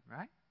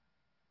 right?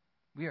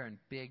 We are in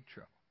big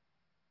trouble.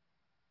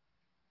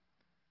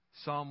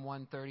 Psalm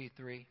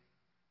 133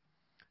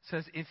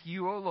 says, "If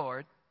you, O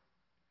Lord,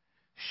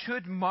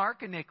 should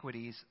mark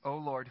iniquities, O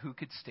Lord, who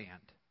could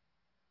stand?"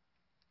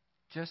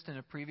 Just in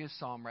a previous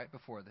psalm right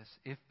before this.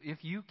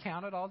 If you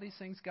counted all these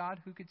things, God,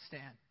 who could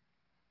stand?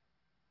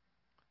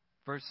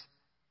 Verse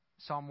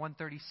Psalm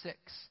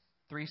 136,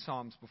 3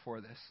 psalms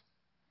before this.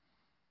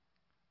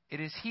 "It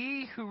is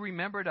he who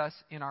remembered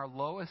us in our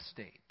low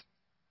estate,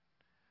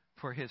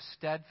 for his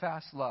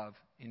steadfast love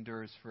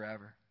endures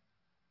forever."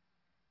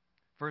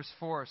 Verse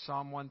 4,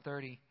 Psalm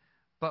 130,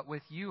 "But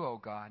with you, O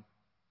God,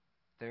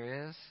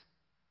 there is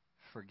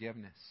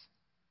forgiveness."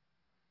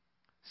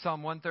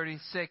 Psalm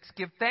 136,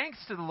 "Give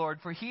thanks to the Lord,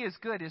 for he is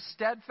good. His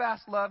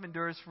steadfast love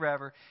endures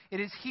forever. It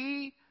is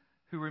he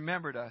who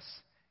remembered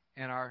us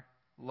in our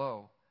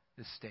low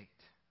estate.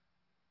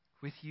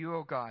 With you,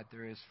 O God,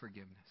 there is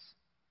forgiveness."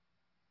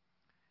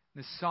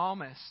 The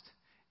psalmist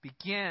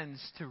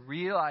begins to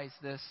realize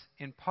this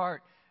in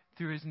part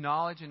through his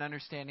knowledge and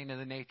understanding of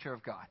the nature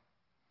of God.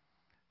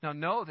 Now,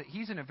 know that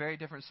he's in a very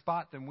different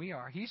spot than we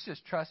are. He's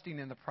just trusting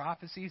in the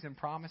prophecies and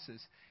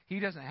promises. He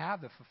doesn't have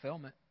the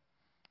fulfillment.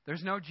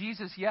 There's no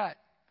Jesus yet.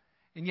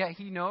 And yet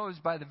he knows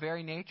by the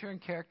very nature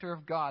and character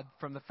of God,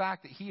 from the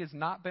fact that he has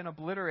not been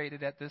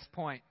obliterated at this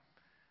point,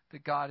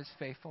 that God is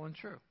faithful and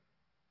true.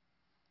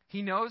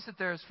 He knows that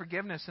there is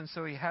forgiveness, and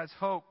so he has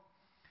hope.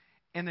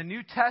 And the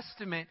New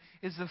Testament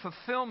is the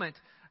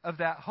fulfillment of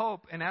that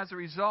hope. And as a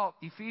result,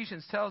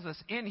 Ephesians tells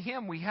us, in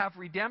him we have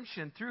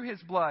redemption through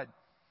his blood,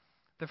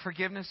 the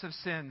forgiveness of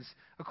sins,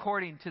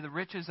 according to the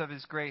riches of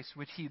his grace,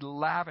 which he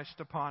lavished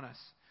upon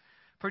us.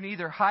 For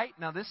neither height,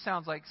 now this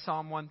sounds like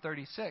Psalm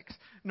 136,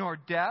 nor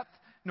depth,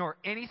 nor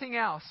anything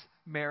else,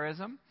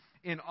 merism,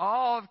 in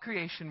all of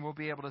creation will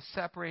be able to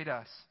separate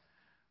us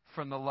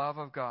from the love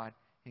of God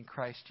in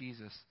Christ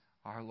Jesus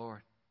our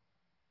Lord.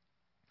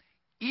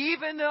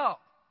 Even though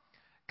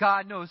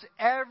God knows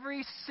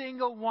every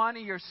single one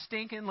of your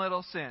stinking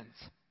little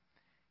sins,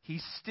 he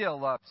still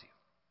loves you.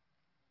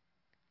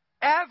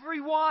 Every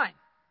one.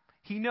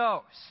 He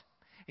knows.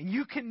 And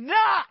you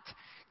cannot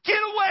get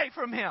away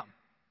from him.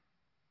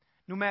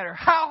 No matter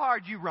how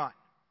hard you run.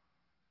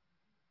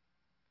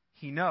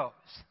 He knows.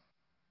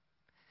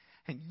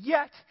 And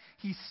yet,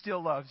 he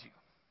still loves you.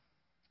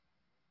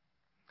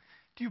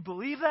 Do you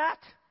believe that?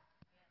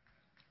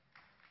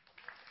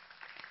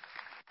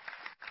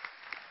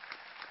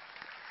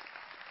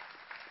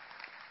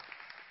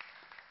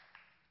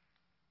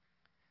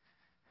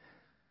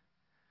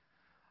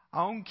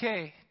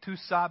 Aunque tú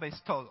sabes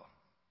todo,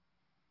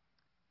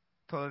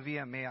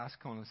 todavía me has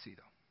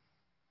conocido.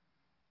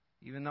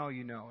 Even though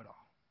you know it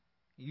all,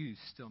 you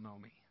still know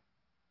me.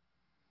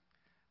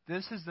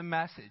 This is the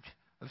message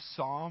of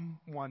Psalm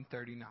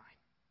 139.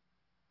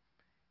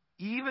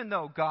 Even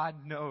though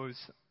God knows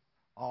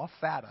all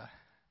fata,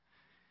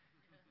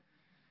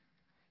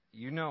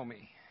 you know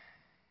me.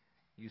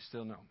 You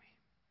still know me.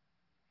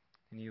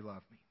 And you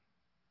love me.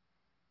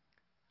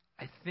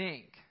 I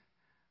think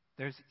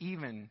there's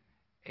even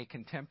a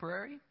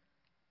contemporary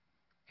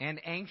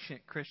and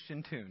ancient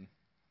Christian tune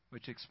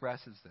which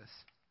expresses this.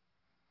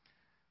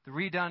 The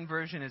redone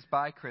version is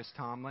by Chris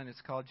Tomlin.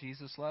 It's called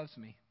 "Jesus Loves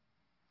Me."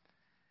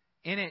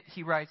 In it,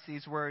 he writes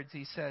these words.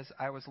 He says,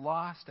 "I was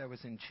lost, I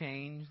was in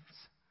chains.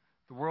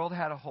 The world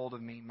had a hold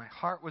of me. My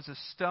heart was a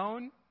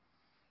stone.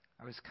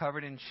 I was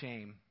covered in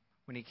shame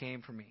when he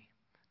came for me.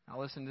 Now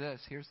listen to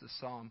this. Here's the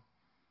psalm.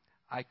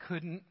 I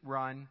could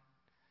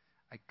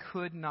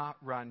not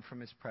run from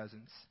his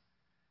presence.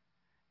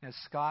 As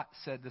Scott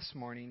said this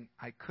morning,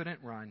 I couldn't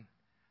run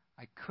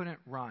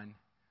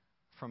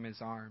from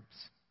his arms.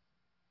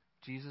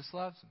 Jesus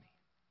loves me.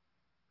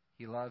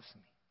 He loves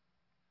me.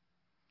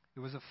 It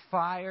was a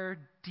fire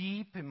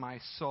deep in my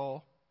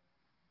soul.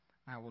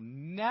 I will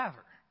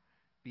never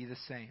be the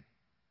same.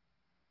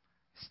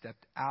 I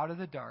stepped out of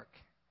the dark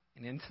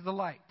and into the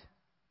light.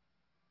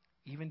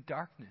 Even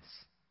darkness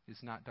is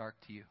not dark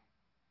to you.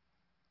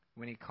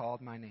 When he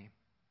called my name,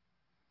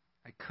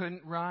 I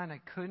couldn't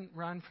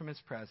run from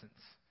his presence.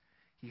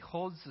 He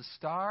holds the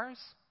stars,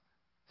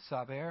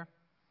 saber,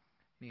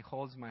 and he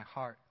holds my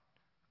heart,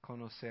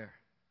 conocer.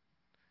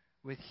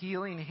 With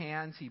healing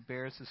hands, he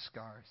bears the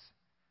scars.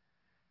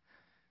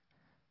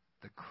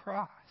 The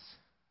cross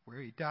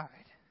where he died.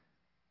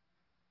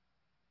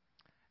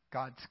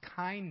 God's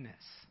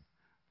kindness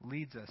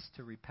leads us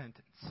to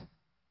repentance.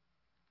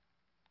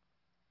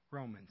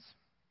 Romans.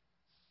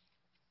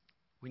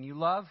 When you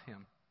love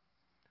him,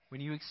 when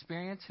you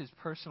experience his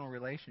personal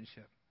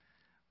relationship,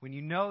 when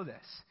you know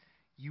this,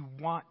 you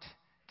want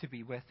to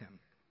be with him.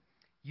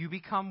 You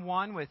become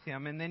one with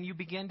him, and then you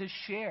begin to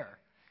share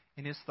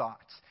in his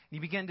thoughts.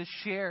 You begin to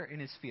share in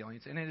his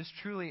feelings, and it is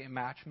truly a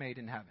match made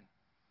in heaven.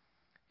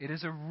 It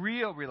is a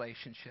real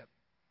relationship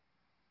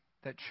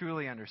that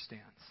truly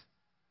understands.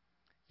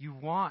 You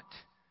want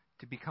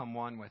to become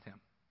one with him.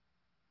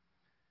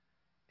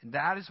 And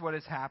that is what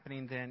is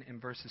happening then in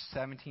verses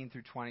 17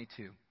 through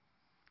 22.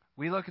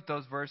 We look at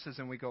those verses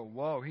and we go,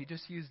 whoa, he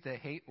just used the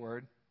hate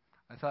word.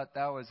 I thought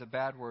that was a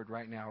bad word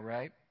right now,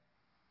 right?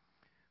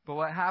 But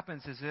what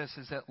happens is this,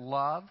 is that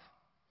love,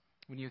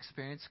 when you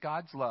experience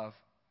God's love,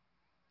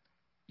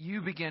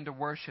 you begin to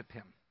worship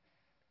him.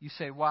 You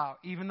say, wow,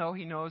 even though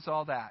he knows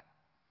all that,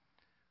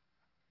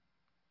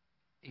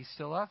 he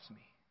still loves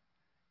me.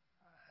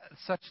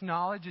 Such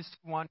knowledge is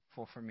too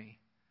wonderful for me.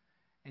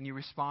 And you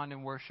respond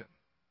in worship.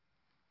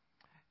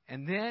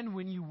 And then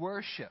when you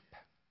worship,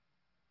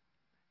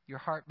 your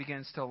heart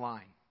begins to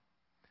align.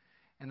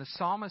 And the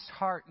psalmist's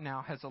heart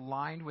now has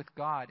aligned with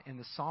God, and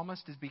the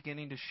psalmist is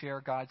beginning to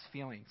share God's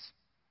feelings.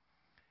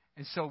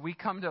 And so we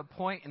come to a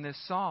point in this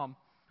psalm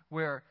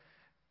where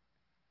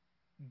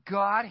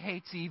God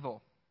hates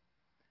evil.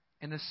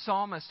 And the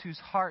psalmist whose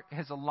heart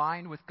has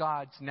aligned with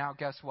God's, now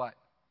guess what?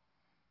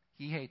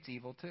 He hates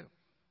evil too.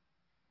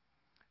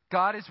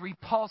 God is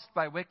repulsed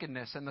by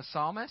wickedness, and the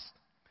psalmist,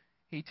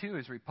 he too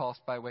is repulsed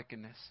by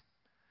wickedness.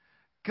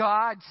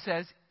 God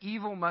says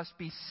evil must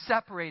be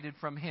separated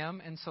from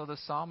him, and so the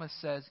psalmist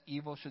says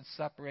evil should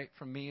separate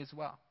from me as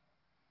well.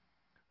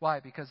 Why?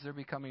 Because they're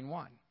becoming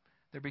one.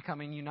 They're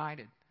becoming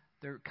united.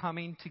 They're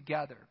coming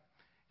together.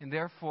 And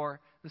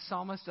therefore, the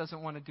psalmist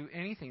doesn't want to do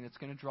anything that's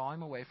going to draw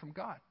him away from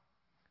God.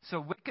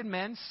 So wicked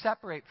men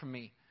separate from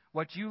me.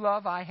 What you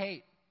love, I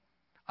hate.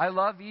 I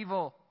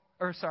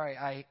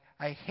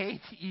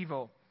hate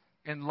evil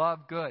and love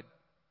good.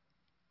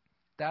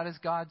 That is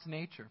God's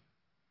nature.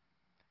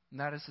 And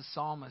that is the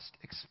psalmist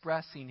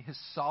expressing his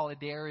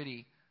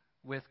solidarity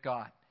with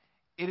God.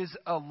 It is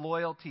a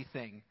loyalty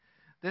thing.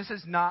 This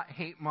is not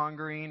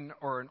hate-mongering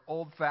or an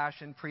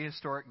old-fashioned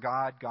prehistoric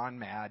God gone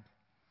mad.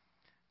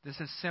 This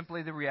is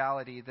simply the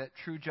reality that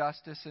true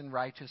justice and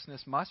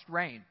righteousness must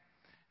reign.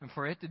 And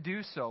for it to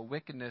do so,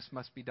 wickedness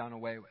must be done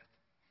away with.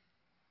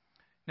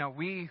 Now,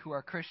 we who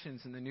are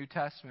Christians in the New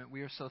Testament,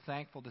 we are so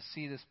thankful to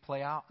see this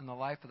play out in the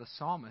life of the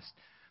psalmist.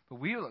 But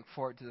we look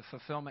forward to the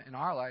fulfillment in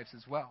our lives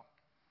as well.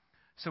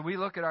 So we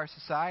look at our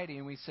society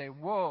and we say,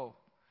 whoa,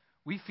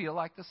 we feel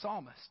like the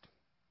psalmist.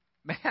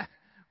 Man,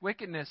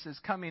 wickedness is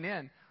coming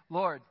in.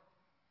 Lord,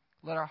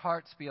 let our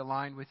hearts be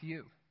aligned with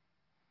you.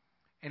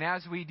 And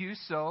as we do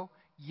so,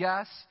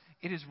 yes,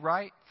 it is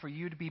right for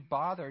you to be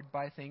bothered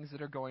by things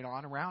that are going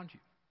on around you.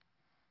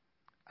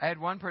 I had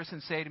one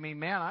person say to me,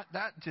 man,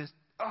 that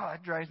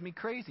drives me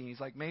crazy.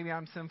 He's like, maybe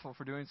I'm sinful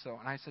for doing so.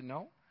 And I said,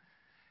 no,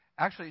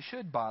 actually it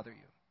should bother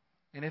you.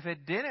 And if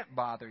it didn't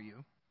bother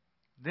you,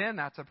 then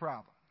that's a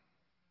problem.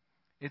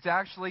 It's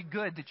actually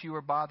good that you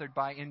are bothered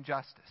by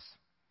injustice.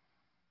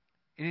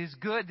 It is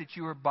good that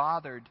you are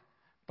bothered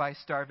by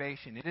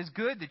starvation. It is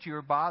good that you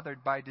are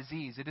bothered by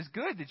disease. It is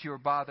good that you are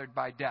bothered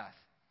by death.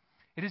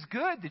 It is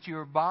good that you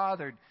are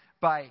bothered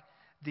by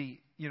the,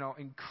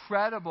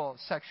 incredible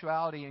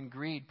sexuality and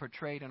greed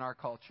portrayed in our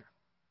culture.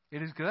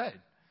 It is good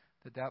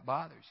that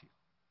bothers you.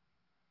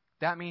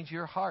 That means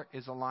your heart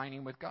is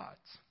aligning with God's.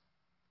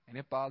 And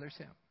it bothers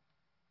him.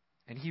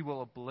 And he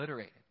will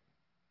obliterate it.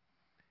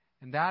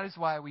 And that is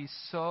why we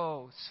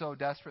so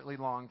desperately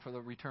long for the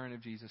return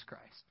of Jesus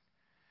Christ.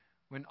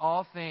 When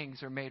all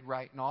things are made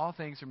right and all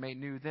things are made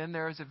new, then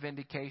there is a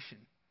vindication.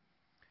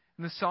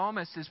 And the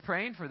psalmist is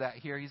praying for that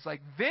here. He's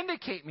like,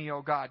 vindicate me,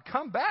 O God.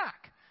 Come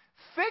back.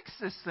 Fix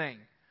this thing.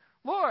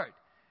 Lord,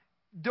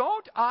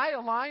 don't I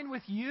align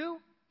with you?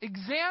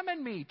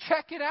 Examine me.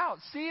 Check it out.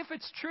 See if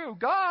it's true.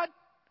 God,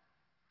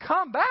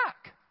 come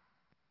back.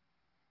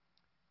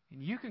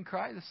 And you can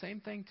cry the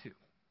same thing too.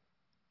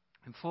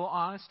 In full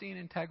honesty and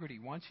integrity,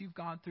 once you've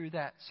gone through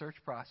that search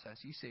process,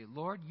 you say,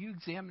 Lord, you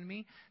examine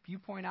me. If you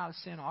point out a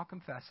sin, I'll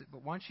confess it.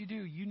 But once you do,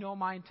 you know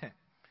my intent.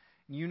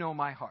 And you know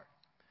my heart.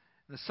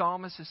 The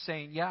psalmist is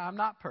saying, yeah, I'm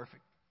not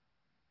perfect.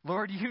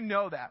 Lord, you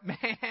know that.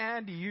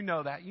 Man, do you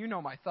know that? You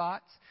know my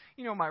thoughts.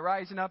 You know my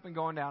rising up and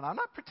going down. I'm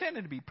not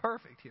pretending to be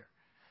perfect here.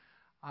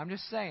 I'm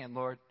just saying,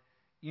 Lord,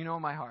 you know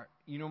my heart.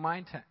 You know my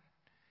intent.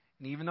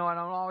 And even though I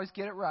don't always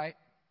get it right,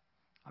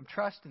 I'm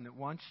trusting that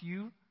once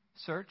you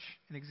search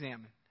and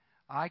examine,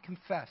 I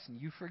confess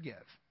and you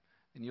forgive,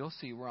 then you'll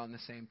see we're on the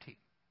same team.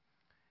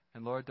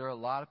 And Lord, there are a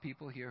lot of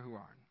people here who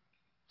aren't.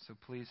 So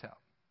please help.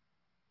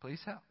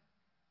 Please help.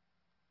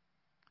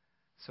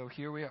 So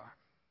here we are.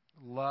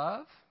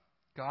 Love,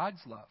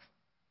 God's love,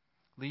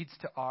 leads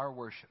to our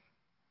worship.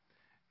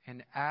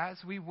 And as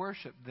we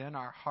worship, then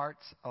our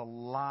hearts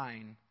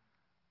align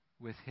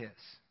with His.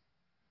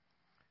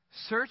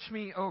 Search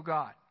me, O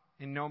God,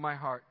 and know my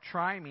heart.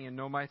 Try me and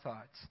know my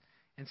thoughts.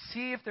 And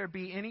see if there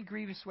be any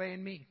grievous way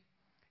in me.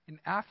 And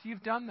after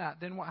you've done that,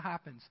 then what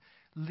happens?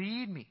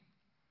 Lead me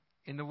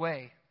in the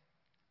way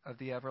of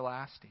the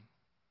everlasting.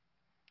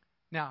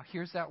 Now,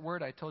 here's that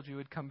word I told you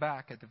would come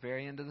back at the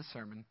very end of the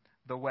sermon,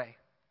 the way.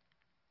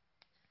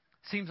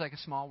 Seems like a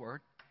small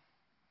word.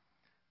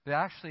 But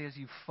actually, as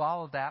you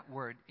follow that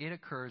word, it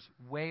occurs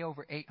way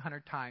over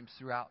 800 times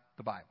throughout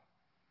the Bible.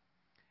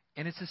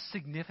 And it's a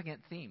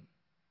significant theme.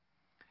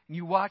 And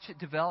you watch it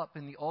develop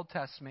in the Old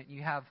Testament, and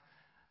you have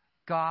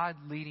God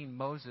leading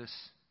Moses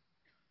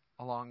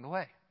along the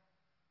way,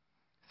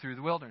 through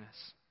the wilderness,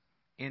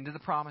 into the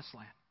promised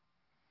land.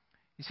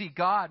 You see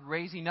God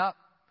raising up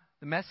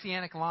the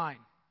Messianic line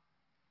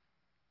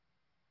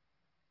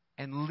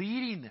and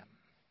leading them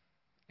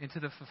into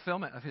the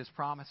fulfillment of His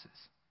promises.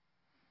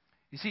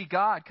 You see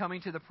God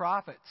coming to the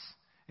prophets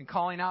and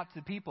calling out to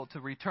the people to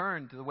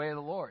return to the way of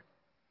the Lord.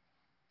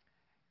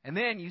 And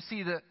then you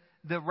see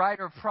the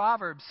writer of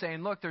Proverbs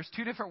saying, look, there's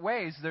two different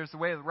ways. There's the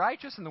way of the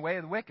righteous and the way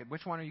of the wicked.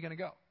 Which one are you going to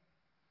go?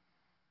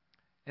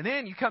 And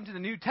then you come to the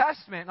New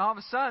Testament, and all of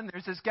a sudden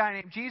there's this guy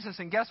named Jesus,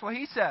 and guess what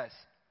he says?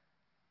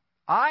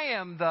 I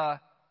am the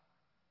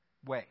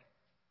way.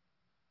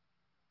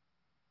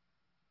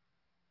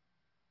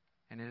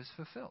 And it is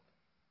fulfilled.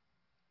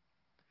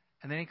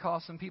 And then he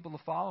calls some people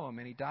to follow him,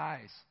 and he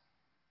dies,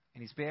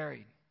 and he's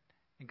buried.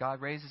 And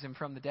God raises him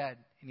from the dead,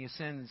 and he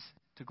ascends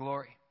to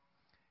glory.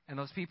 And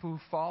those people who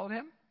followed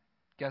him,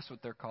 guess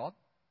what they're called?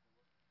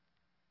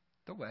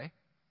 The way.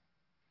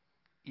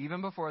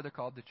 Even before they're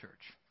called the church.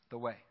 The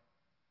way.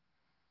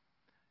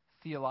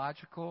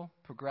 Theological,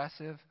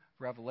 progressive,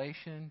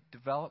 revelation,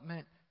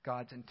 development,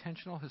 God's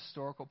intentional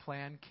historical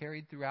plan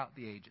carried throughout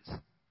the ages.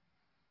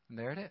 And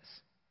there it is.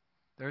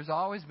 There's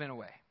always been a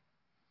way.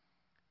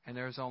 And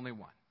there's only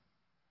one.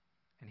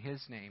 And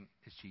His name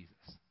is Jesus.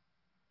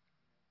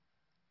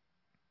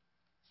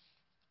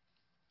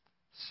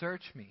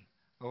 Search me,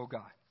 O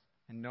God,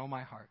 and know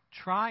my heart.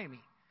 Try me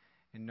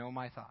and know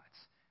my thoughts.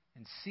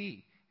 And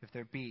see if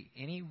there be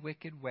any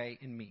wicked way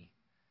in me.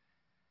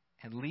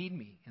 And lead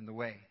me in the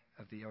way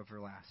of the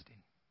everlasting.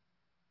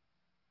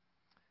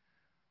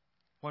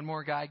 One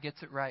more guy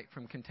gets it right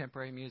from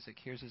contemporary music.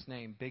 Here's his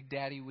name, Big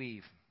Daddy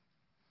Weave.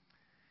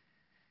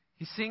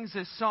 He sings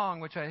this song,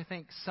 which I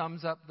think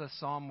sums up the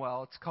psalm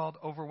well. It's called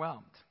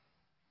Overwhelmed.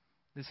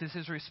 This is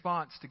his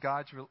response to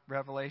God's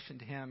revelation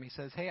to him. He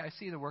says, hey, I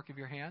see the work of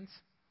your hands.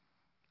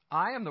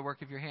 I am the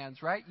work of your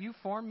hands, right? You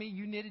formed me.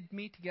 You knitted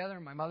me together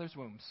in my mother's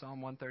womb.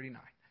 Psalm 139.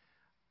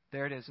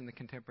 There it is in the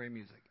contemporary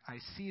music. I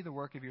see the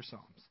work of your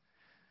psalms,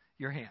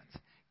 your hands.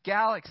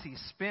 Galaxies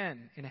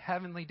spin in a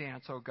heavenly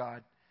dance, O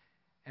God,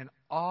 and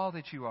all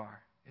that you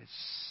are is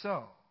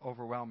so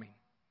overwhelming.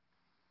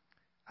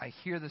 I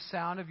hear the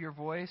sound of your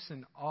voice,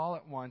 and all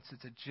at once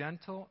it's a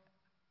gentle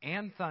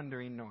and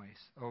thundering noise,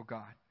 O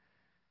God.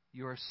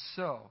 You are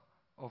so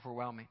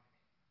overwhelming.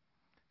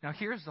 Now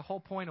here's the whole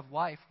point of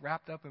life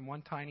wrapped up in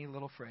one tiny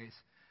little phrase.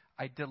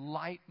 I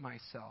delight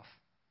myself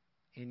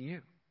in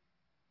you.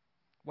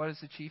 What is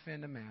the chief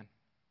end of man?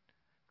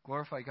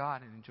 Glorify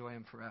God and enjoy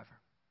Him forever.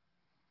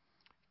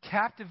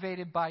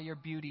 Captivated by your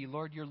beauty,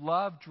 Lord, your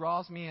love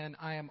draws me in.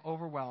 I am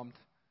overwhelmed.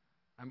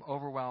 I'm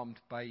overwhelmed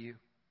by you.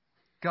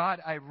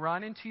 God, I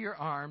run into your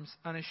arms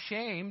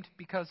unashamed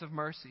because of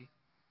mercy.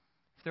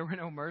 If there were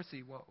no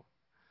mercy, whoa.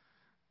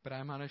 But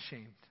I'm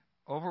unashamed,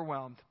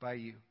 overwhelmed by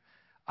you.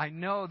 I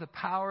know the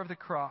power of the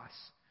cross.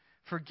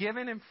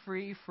 Forgiven and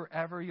free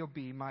forever you'll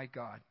be, my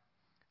God.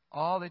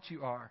 All that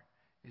you are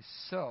is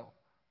so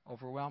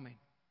overwhelming.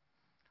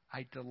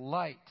 I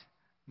delight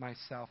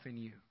myself in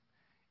you.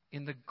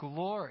 In the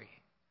glory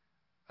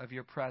of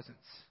your presence,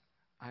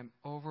 I'm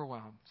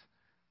overwhelmed.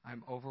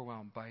 I'm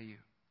overwhelmed by you.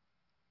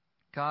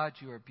 God,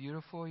 you are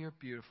beautiful. You're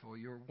beautiful.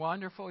 You're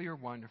wonderful. You're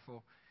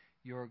wonderful.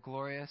 You're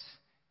glorious.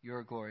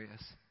 You're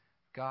glorious.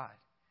 God,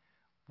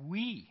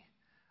 we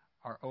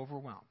are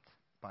overwhelmed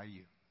by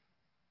you.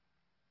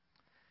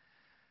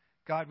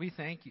 God, we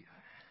thank you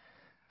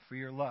for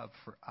your love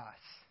for us.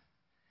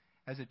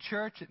 As a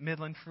church at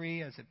Midland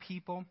Free, as a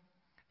people,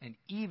 and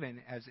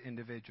even as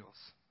individuals.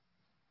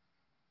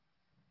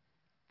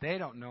 They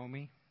don't know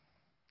me.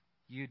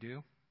 You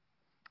do.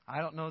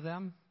 I don't know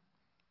them,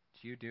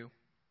 but you do.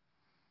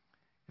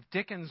 If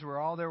Dickens were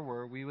all there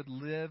were, we would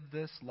live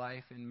this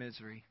life in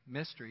misery,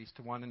 mysteries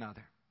to one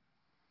another.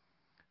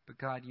 But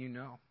God, you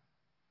know.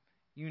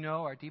 You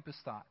know our deepest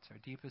thoughts, our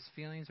deepest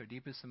feelings, our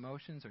deepest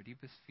emotions, our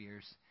deepest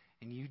fears,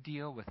 and you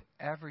deal with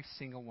every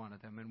single one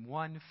of them in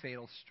one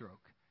fatal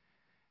stroke,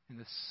 in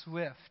the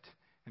swift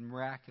and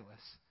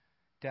miraculous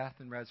death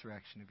and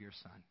resurrection of your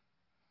Son.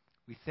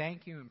 We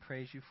thank you and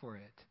praise you for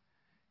it,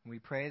 and we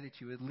pray that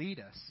you would lead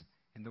us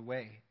in the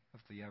way of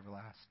the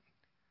everlasting.